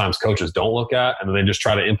think sometimes coaches don't look at, and then they just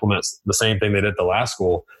try to implement the same thing they did at the last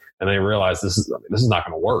school. And they realize this is not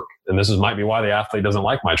going to work. And this might be why the athlete doesn't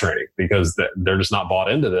like my training, because they're just not bought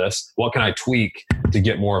into this. What can I tweak to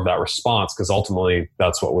get more of that response? Because ultimately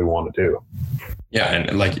that's what we want to do. Yeah.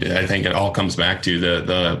 And like, I think it all comes back to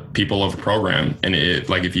the people of the program. And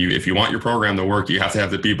if you want your program to work, you have to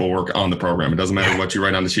have the people work on the program. It doesn't matter what you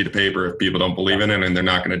write on the sheet of paper if people don't believe in it, and they're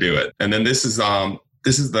not going to do it. And then this is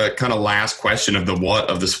the kind of last question of the what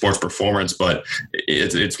of the sports performance, but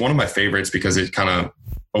it's one of my favorites because it kind of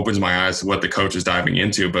opens my eyes to what the coach is diving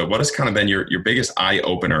into. But what has kind of been your biggest eye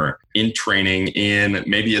opener in training, in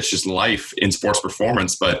maybe it's just life in sports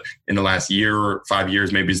performance, but in the last year or 5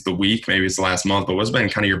 years, maybe it's the week, maybe it's the last month, but what's been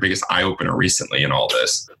kind of your biggest eye opener recently in all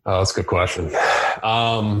this? Oh, that's a good question.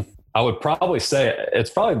 I would probably say it's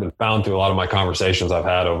probably been found through a lot of my conversations I've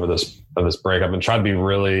had over this break. I've been trying to be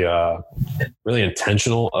really, really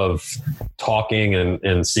intentional of talking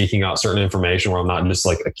and seeking out certain information where I'm not just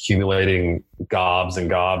like accumulating gobs and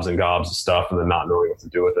gobs and gobs of stuff and then not knowing what to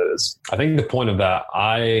do with it. I think the point of that,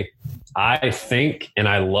 I think, and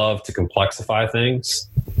I love to complexify things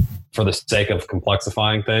for the sake of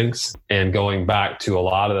complexifying things and going back to a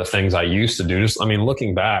lot of the things I used to do.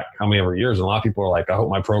 Looking back how many ever years, and a lot of people are like, I hope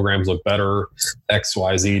my programs look better, X,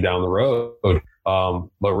 Y, Z down the road.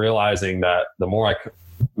 But realizing that the more I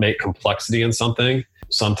make complexity in something,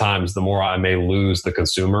 sometimes the more I may lose the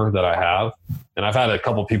consumer that I have. And I've had a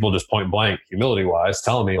couple people just point blank, humility wise,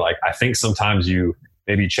 telling me like, I think sometimes you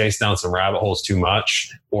maybe chase down some rabbit holes too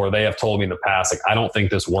much, or they have told me in the past, like, I don't think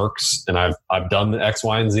this works. And I've done the X,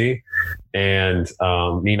 Y, and Z, and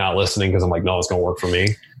me not listening because I'm like, no, it's going to work for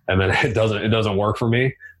me. And then it doesn't work for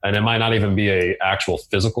me. And it might not even be a actual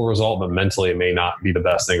physical result, but mentally it may not be the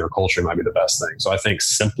best thing, or culture might be the best thing. So I think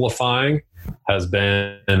simplifying has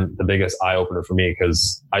been the biggest eye opener for me,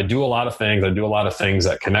 because I do a lot of things. I do a lot of things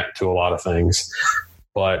that connect to a lot of things.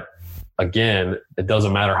 But again, it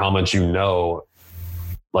doesn't matter how much you know.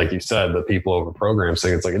 Like you said, the people over programs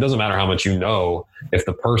thing, it's like, it doesn't matter how much you know if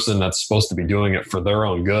the person that's supposed to be doing it for their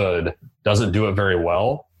own good doesn't do it very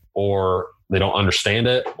well, or they don't understand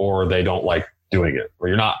it, or they don't like doing it, or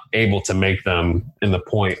you're not able to make them in the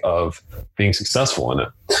point of being successful in it.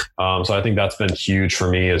 So I think that's been huge for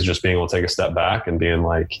me, is just being able to take a step back and being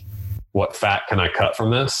like, what fat can I cut from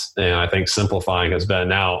this? And I think simplifying has been,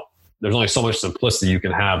 now there's only so much simplicity you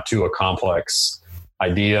can have to a complex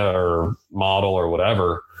idea or model or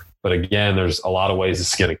whatever. But again, there's a lot of ways to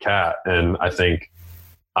skin a cat. And I think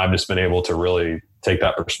I've just been able to really take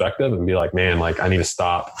that perspective and be like, man, like I need to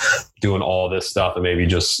stop doing all this stuff and maybe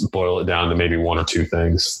just boil it down to maybe one or two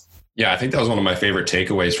things. Yeah, I think that was one of my favorite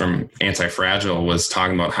takeaways from Anti-Fragile, was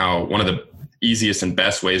talking about how one of the easiest and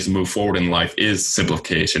best ways to move forward in life is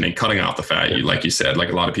simplification and cutting out the fat. Like you said, like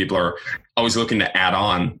a lot of people are always looking to add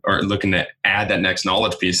on or looking to add that next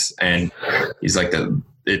knowledge piece. And he's like,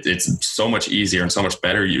 it's so much easier and so much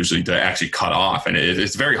better usually to actually cut off. And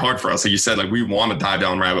it's very hard for us. Like you said, like we want to dive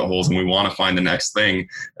down rabbit holes and we want to find the next thing.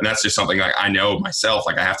 And that's just something like I know myself,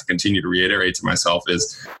 like I have to continue to reiterate to myself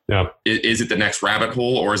is it the next rabbit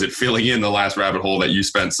hole, or is it filling in the last rabbit hole that you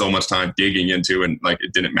spent so much time digging into and like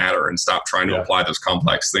it didn't matter, and stop trying to apply those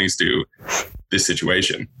complex things to this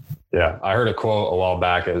situation. Yeah, I heard a quote a while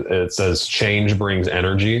back. It says, change brings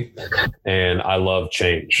energy. And I love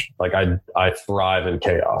change. Like I thrive in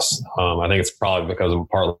chaos. I think it's probably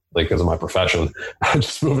partly because of my profession. I'm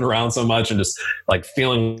just moving around so much and just like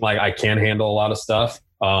feeling like I can handle a lot of stuff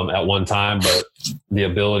at one time. But the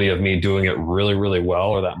ability of me doing it really, really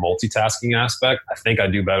well, or that multitasking aspect, I think I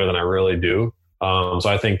do better than I really do. So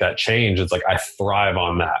I think that change, it's like I thrive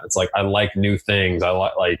on that. It's like I like new things.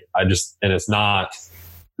 And it's not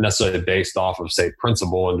necessarily based off of, say,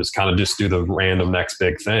 principle and just kind of just do the random next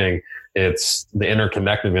big thing. It's the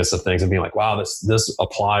interconnectedness of things and being like, wow, this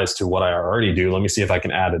applies to what I already do. Let me see if I can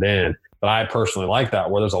add it in. But I personally like that,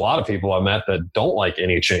 where there's a lot of people I've met that don't like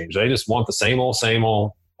any change. They just want the same old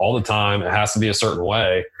all the time. It has to be a certain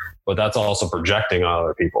way. But that's also projecting on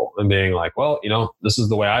other people and being like, well, this is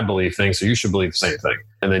the way I believe things, so you should believe the same thing.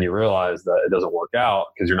 And then you realize that it doesn't work out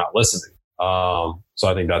because you're not listening. So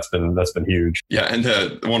I think that's been huge. Yeah. And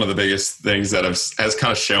one of the biggest things that has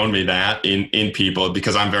kind of shown me that in people,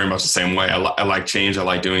 because I'm very much the same way. I like change. I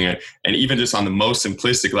like doing it. And even just on the most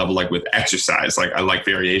simplistic level, like with exercise, like I like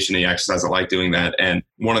variation in the exercise. I like doing that. And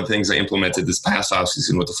one of the things I implemented this past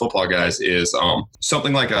offseason with the football guys is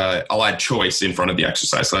something like I'll add choice in front of the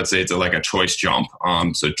exercise. So let's say it's like a choice jump.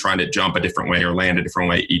 So trying to jump a different way or land a different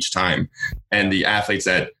way each time. And the athletes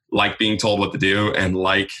that like being told what to do and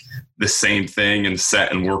like the same thing and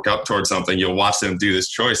set and work up towards something, you'll watch them do this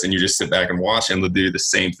choice and you just sit back and watch them do the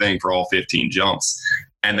same thing for all 15 jumps.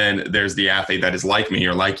 And then there's the athlete that is like me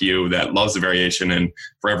or like you that loves the variation. And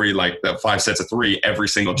for every the 5 sets of 3, every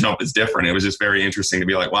single jump is different. It was just very interesting to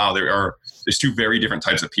be like, wow, there's 2 very different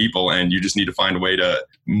types of people, and you just need to find a way to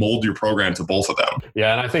mold your program to both of them.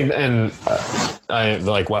 Yeah. And I think, I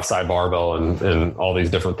like Westside Barbell and all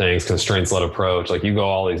these different things, constraints-led approach, like you go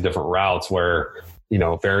all these different routes where,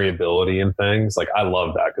 variability in things. Like I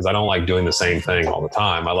love that because I don't like doing the same thing all the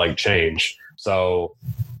time. I like change. So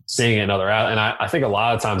seeing another, and I think a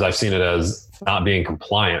lot of times I've seen it as not being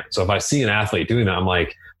compliant. So if I see an athlete doing that, I'm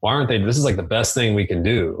like, why aren't they? This is like the best thing we can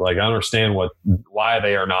do. Like I understand why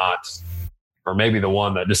they are not, or maybe the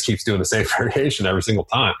one that just keeps doing the same variation every single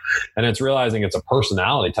time. And it's realizing it's a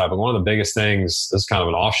personality type. And one of the biggest things, this is kind of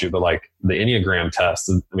an offshoot, but like the Enneagram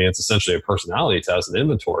test, it's essentially a personality test and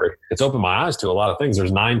inventory. It's opened my eyes to a lot of things.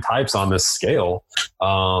 There's 9 types on this scale.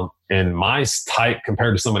 And my type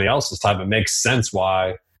compared to somebody else's type, it makes sense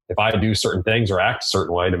why if I do certain things or act a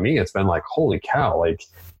certain way, to me, it's been like, holy cow, like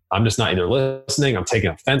I'm just not either listening, I'm taking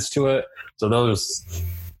offense to it. So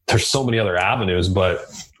there's so many other avenues, but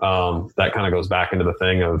that kind of goes back into the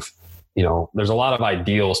thing of, there's a lot of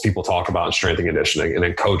ideals people talk about in strength and conditioning and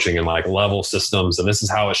in coaching and like level systems. And this is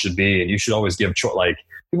how it should be. And you should always give like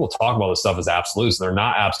people talk about this stuff as absolutes. They're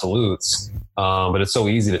not absolutes. But it's so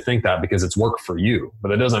easy to think that because it's worked for you,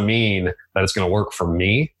 but it doesn't mean that it's going to work for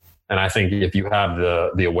me. And I think if you have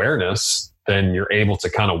the awareness, then you're able to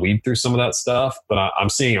kind of weed through some of that stuff. But I'm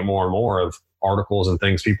seeing it more and more of articles and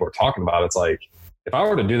things people are talking about. It's like, if I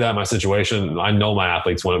were to do that in my situation, I know my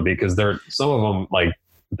athletes wouldn't be, because some of them, like,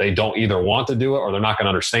 they don't either want to do it or they're not going to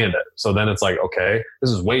understand it. So then it's like, okay,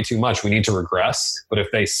 this is way too much. We need to regress. But if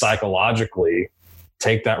they psychologically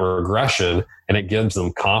take that regression and it gives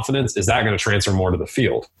them confidence, is that going to transfer more to the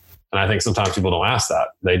field? And I think sometimes people don't ask that.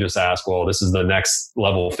 They just ask, well, this is the next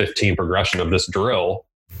level 15 progression of this drill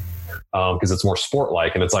because it's more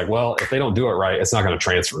sport-like. And it's like, well, if they don't do it right, it's not going to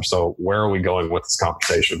transfer. So where are we going with this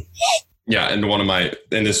conversation? Yeah, and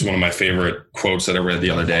this is one of my favorite quotes that I read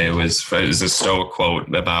the other day. It was a Stoic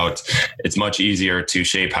quote about it's much easier to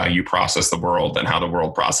shape how you process the world than how the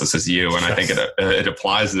world processes you. And I think it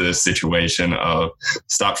applies to this situation of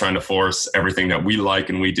stop trying to force everything that we like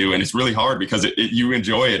and we do. And it's really hard because you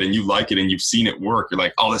enjoy it and you like it and you've seen it work. You're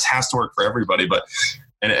like, oh, this has to work for everybody. But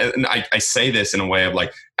And I say this in a way of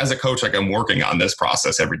like, as a coach, like I'm working on this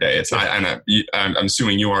process every day. It's not, and I'm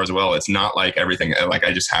assuming you are as well. It's not like everything, like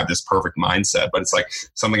I just have this perfect mindset, but it's like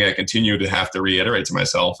something I continue to have to reiterate to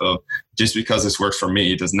myself of just because this works for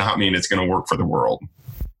me does not mean it's going to work for the world.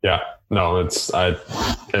 Yeah, no, it's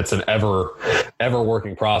an ever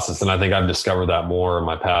working process. And I think I've discovered that more in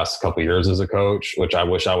my past couple of years as a coach, which I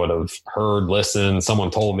wish I would have heard, listened.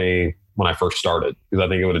 Someone told me when I first started, because I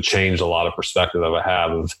think it would have changed a lot of perspective that I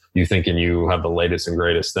have of you thinking you have the latest and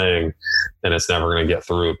greatest thing and it's never going to get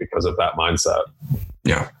through because of that mindset.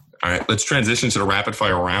 Yeah. All right, let's transition to the rapid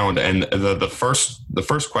fire round. And the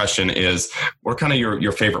first question is, what are kind of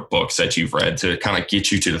your favorite books that you've read to kind of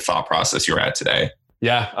get you to the thought process you're at today?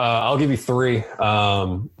 Yeah, I'll give you 3.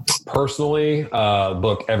 Personally,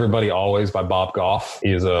 book Everybody Always by Bob Goff.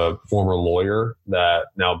 He is a former lawyer that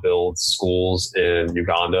now builds schools in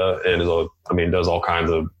Uganda and does all kinds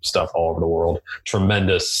of stuff all over the world.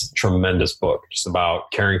 Tremendous book, just about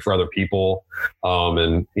caring for other people.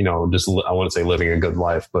 And, just, I wouldn't say living a good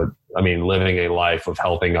life, but living a life of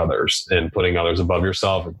helping others and putting others above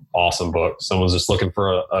yourself. Awesome book. Someone's just looking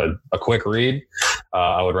for a quick read.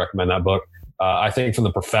 I would recommend that book. I think from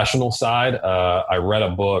the professional side, I read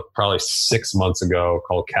a book probably 6 months ago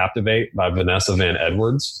called Captivate by Vanessa Van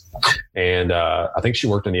Edwards. And I think she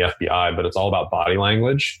worked in the FBI, but it's all about body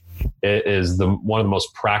language. It is one of the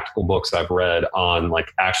most practical books I've read on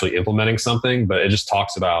like actually implementing something, but it just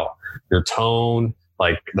talks about your tone,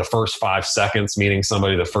 like the first 5 seconds meeting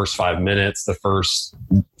somebody, the first 5 minutes, the first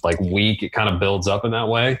like week. It kind of builds up in that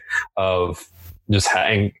way of just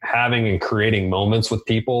having and creating moments with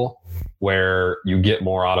people where you get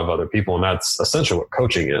more out of other people. And that's essentially what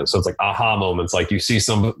coaching is. So it's like aha moments. Like you see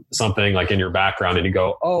something like in your background and you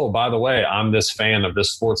go, oh, by the way, I'm this fan of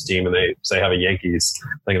this sports team. And they say have a Yankees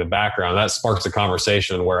thing in the background. That sparks a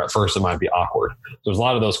conversation where at first it might be awkward. So there's a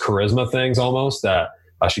lot of those charisma things almost that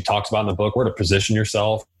she talks about in the book, where to position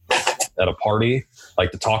yourself at a party,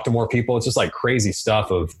 like to talk to more people. It's just like crazy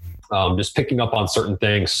stuff of just picking up on certain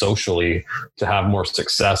things socially to have more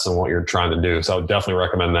success in what you're trying to do. So I would definitely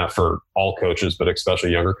recommend that for all coaches, but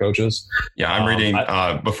especially younger coaches. Yeah, I'm reading,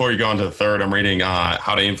 before you go on to the third, I'm reading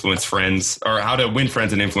How to Influence Friends, or How to Win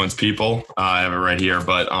Friends and Influence People. I have it right here,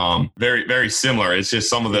 but very, very similar. It's just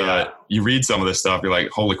some of the, you read some of this stuff, you're like,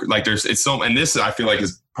 holy, like it's so, and this I feel like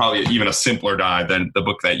is probably even a simpler dive than the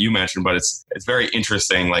book that you mentioned, but it's very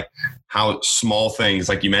interesting, like how small things,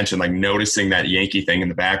 like you mentioned, like noticing that Yankee thing in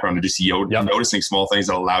the background and just noticing small things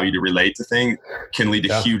that allow you to relate to things can lead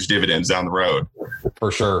to huge dividends down the road.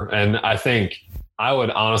 For sure. And I think I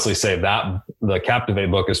would honestly say that the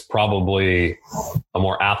Captivate book is probably a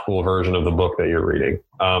more applicable version of the book that you're reading.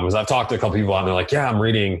 Because I've talked to a couple people and they're like, yeah, I'm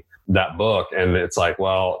reading that book. And it's like,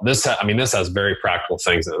 well, this has very practical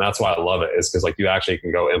things. And that's why I love it, is because like you actually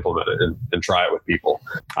can go implement it and try it with people.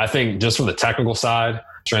 I think just from the technical side,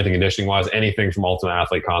 strength and conditioning wise, anything from Ultimate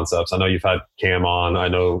Athlete Concepts. I know you've had Cam on. I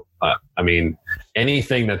know,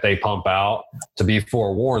 anything that they pump out. To be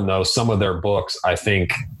forewarned though, some of their books, I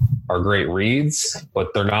think, are great reads,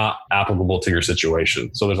 but they're not applicable to your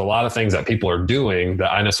situation. So there's a lot of things that people are doing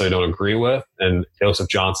that I necessarily don't agree with. And Joseph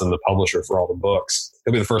Johnson, the publisher for all the books,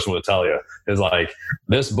 he'll be the first one to tell you, is like,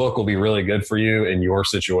 this book will be really good for you in your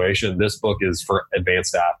situation. This book is for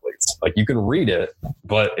advanced athletes. Like, you can read it,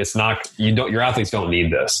 but it's not, your athletes don't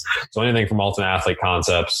need this. So anything from Ultimate Athlete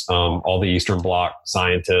Concepts, all the Eastern Bloc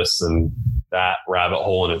scientists and that rabbit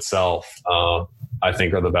hole in itself, I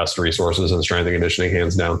think are the best resources in strength and conditioning,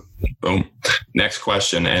 hands down. Boom. Next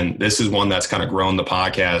question. And this is one that's kind of grown the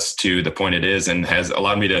podcast to the point it is and has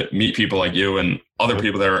allowed me to meet people like you and other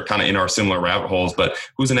people that are kind of in our similar rabbit holes. But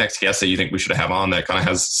who's the next guest that you think we should have on that kind of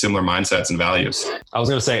has similar mindsets and values? I was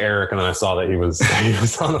going to say Eric, and then I saw that he was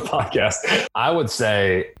on the podcast. I would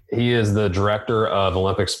say he is the director of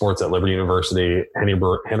Olympic sports at Liberty University, Henry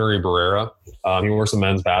Barrera. He works in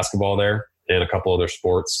men's basketball there and a couple other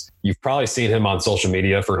sports. You've probably seen him on social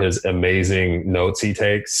media for his amazing notes he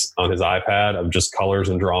takes on his iPad of just colors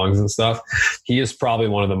and drawings and stuff. He is probably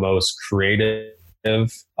one of the most creative,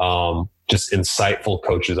 just insightful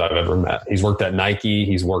coaches I've ever met. He's worked at Nike.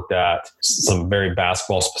 He's worked at some very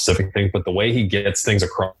basketball specific things, but the way he gets things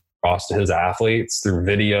across to his athletes through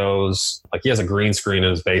videos, like he has a green screen in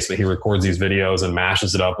his basement. He records these videos and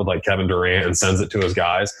mashes it up with like Kevin Durant and sends it to his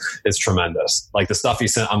guys. It's tremendous. Like the stuff he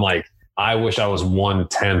sent, I'm like, I wish I was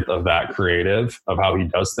 1/10 of that creative of how he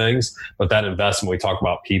does things. But that investment, we talk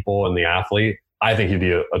about people and the athlete, I think he'd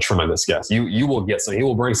be a tremendous guest. You will get some, he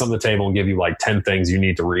will bring something to the table and give you like 10 things you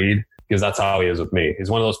need to read, because that's how he is with me.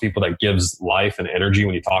 He's one of those people that gives life and energy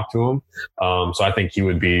when you talk to him. So I think he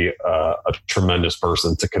would be a tremendous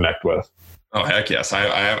person to connect with. Oh, heck yes. I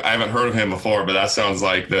haven't heard of him before, but that sounds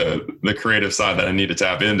like the creative side that I need to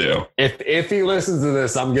tap into. If he listens to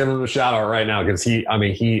this, I'm giving him a shout out right now, because he's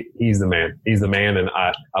the man. He's the man. And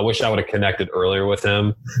I wish I would have connected earlier with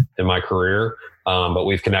him in my career. But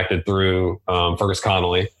we've connected through Fergus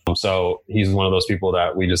Connolly. So he's one of those people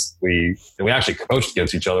that we actually coached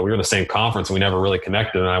against each other. We were in the same conference and we never really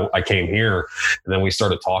connected. And I came here and then we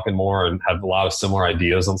started talking more and had a lot of similar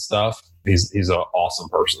ideas on stuff. He's an awesome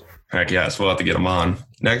person. Heck yes, we'll have to get him on.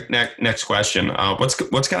 Next question.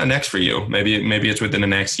 What's kind of next for you? Maybe it's within the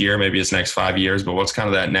next year, maybe it's next 5 years, but what's kind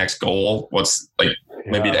of that next goal? What's like,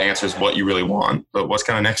 maybe the answer is what you really want, but what's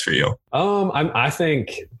kind of next for you? I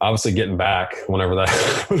think obviously getting back whenever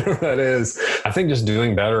that is. I think just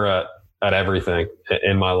doing better at everything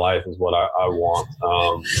in my life is what I want.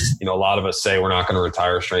 A lot of us say we're not going to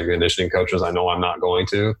retire strength and conditioning coaches. I know I'm not going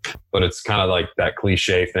to, but it's kind of like that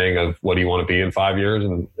cliche thing of what do you want to be in 5 years,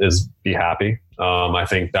 and is be happy. I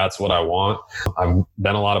think that's what I want. I've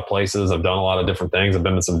been a lot of places. I've done a lot of different things. I've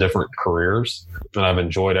been in some different careers and I've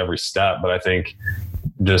enjoyed every step, but I think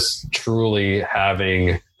just truly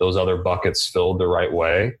having those other buckets filled the right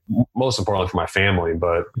way, most importantly for my family,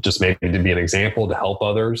 but just maybe to be an example to help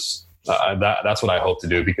others. That's what I hope to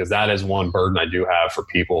do, because that is one burden I do have for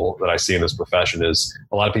people that I see in this profession is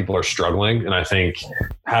a lot of people are struggling. And I think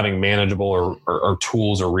having manageable or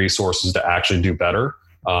tools or resources to actually do better.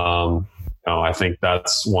 I think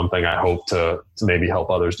that's one thing I hope to maybe help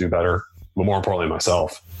others do better, but more importantly,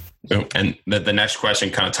 myself. And the next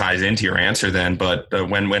question kind of ties into your answer then, but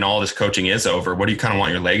when all this coaching is over, what do you kind of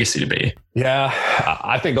want your legacy to be? Yeah,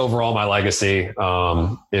 I think overall my legacy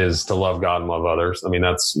is to love God and love others. I mean,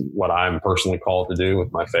 that's what I'm personally called to do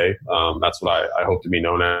with my faith. That's what I hope to be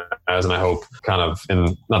known as. And I hope kind of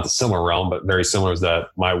in not the similar realm, but very similar, is that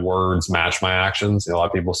my words match my actions. A lot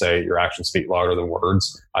of people say your actions speak louder than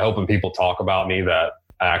words. I hope when people talk about me that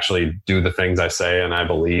I actually do the things I say and I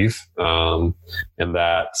believe, and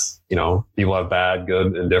that, people have bad,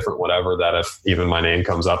 good, indifferent, whatever, that if even my name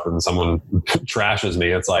comes up and someone trashes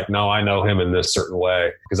me, it's like, no, I know him in this certain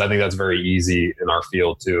way. Because I think that's very easy in our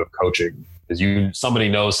field too of coaching, is somebody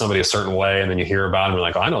knows somebody a certain way and then you hear about them and you're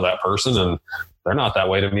like, oh, I know that person and they're not that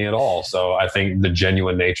way to me at all. So I think the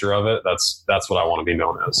genuine nature of it, that's what I want to be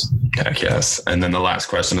known as. Heck yes. And then the last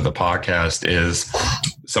question of the podcast is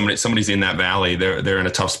somebody's in that valley. They're in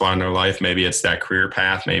a tough spot in their life. Maybe it's that career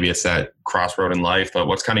path. Maybe it's that crossroad in life. But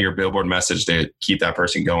what's kind of your billboard message to keep that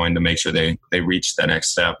person going, to make sure they reach that next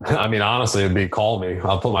step? I mean, honestly, it'd be call me.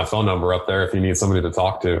 I'll put my phone number up there if you need somebody to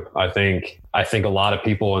talk to. I think a lot of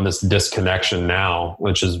people in this disconnection now,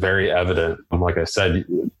 which is very evident. Like I said,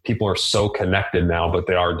 people are so connected now, but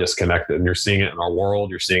they are disconnected. And you're seeing it in our world.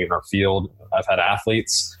 You're seeing it in our field. I've had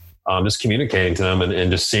athletes just communicating to them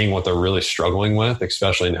and just seeing what they're really struggling with,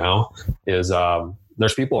 especially now, is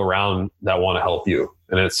there's people around that want to help you.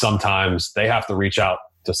 And it's sometimes they have to reach out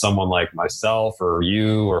to someone like myself or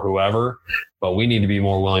you or whoever, but we need to be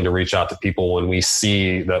more willing to reach out to people when we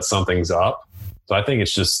see that something's up. So I think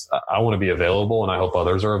it's just, I want to be available and I hope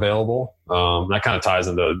others are available. That kind of ties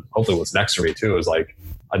into hopefully what's next for me too, is like,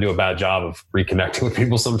 I do a bad job of reconnecting with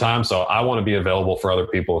people sometimes. So I want to be available for other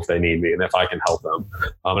people if they need me and if I can help them.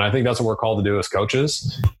 And I think that's what we're called to do as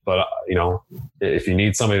coaches. But, if you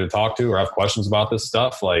need somebody to talk to or have questions about this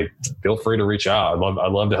stuff, like, feel free to reach out.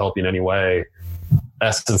 I'd love to help you in any way,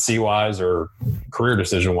 S&C wise or career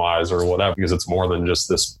decision wise or whatever, because it's more than just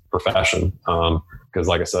this profession. Because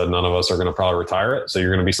like I said, none of us are going to probably retire it. So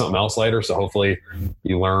you're going to be something else later. So hopefully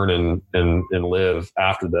you learn and live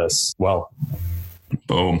after this well.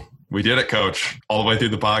 Boom. We did it, Coach. All the way through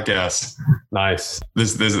the podcast. Nice.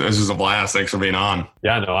 This was a blast. Thanks for being on.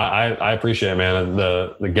 Yeah, no, I appreciate it, man. And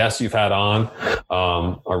the guests you've had on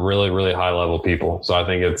are really, really high level people. So I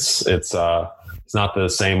think it's not the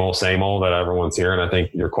same old that everyone's hearing. I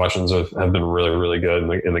think your questions have been really, really good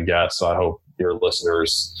in the guests. So I hope your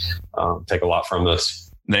listeners take a lot from this.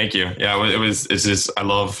 Thank you. Yeah, it's just, I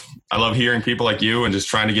love hearing people like you and just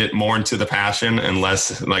trying to get more into the passion and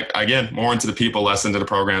less, more into the people, less into the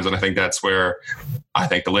programs. And I think that's where I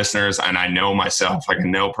think the listeners, and I know myself, I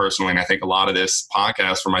know personally, and I think a lot of this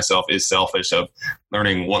podcast for myself is selfish, of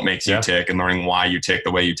learning what makes you tick and learning why you tick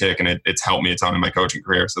the way you tick. And it's helped me a ton in my coaching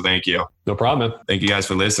career. So thank you. No problem. Thank you guys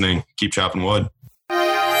for listening. Keep chopping wood.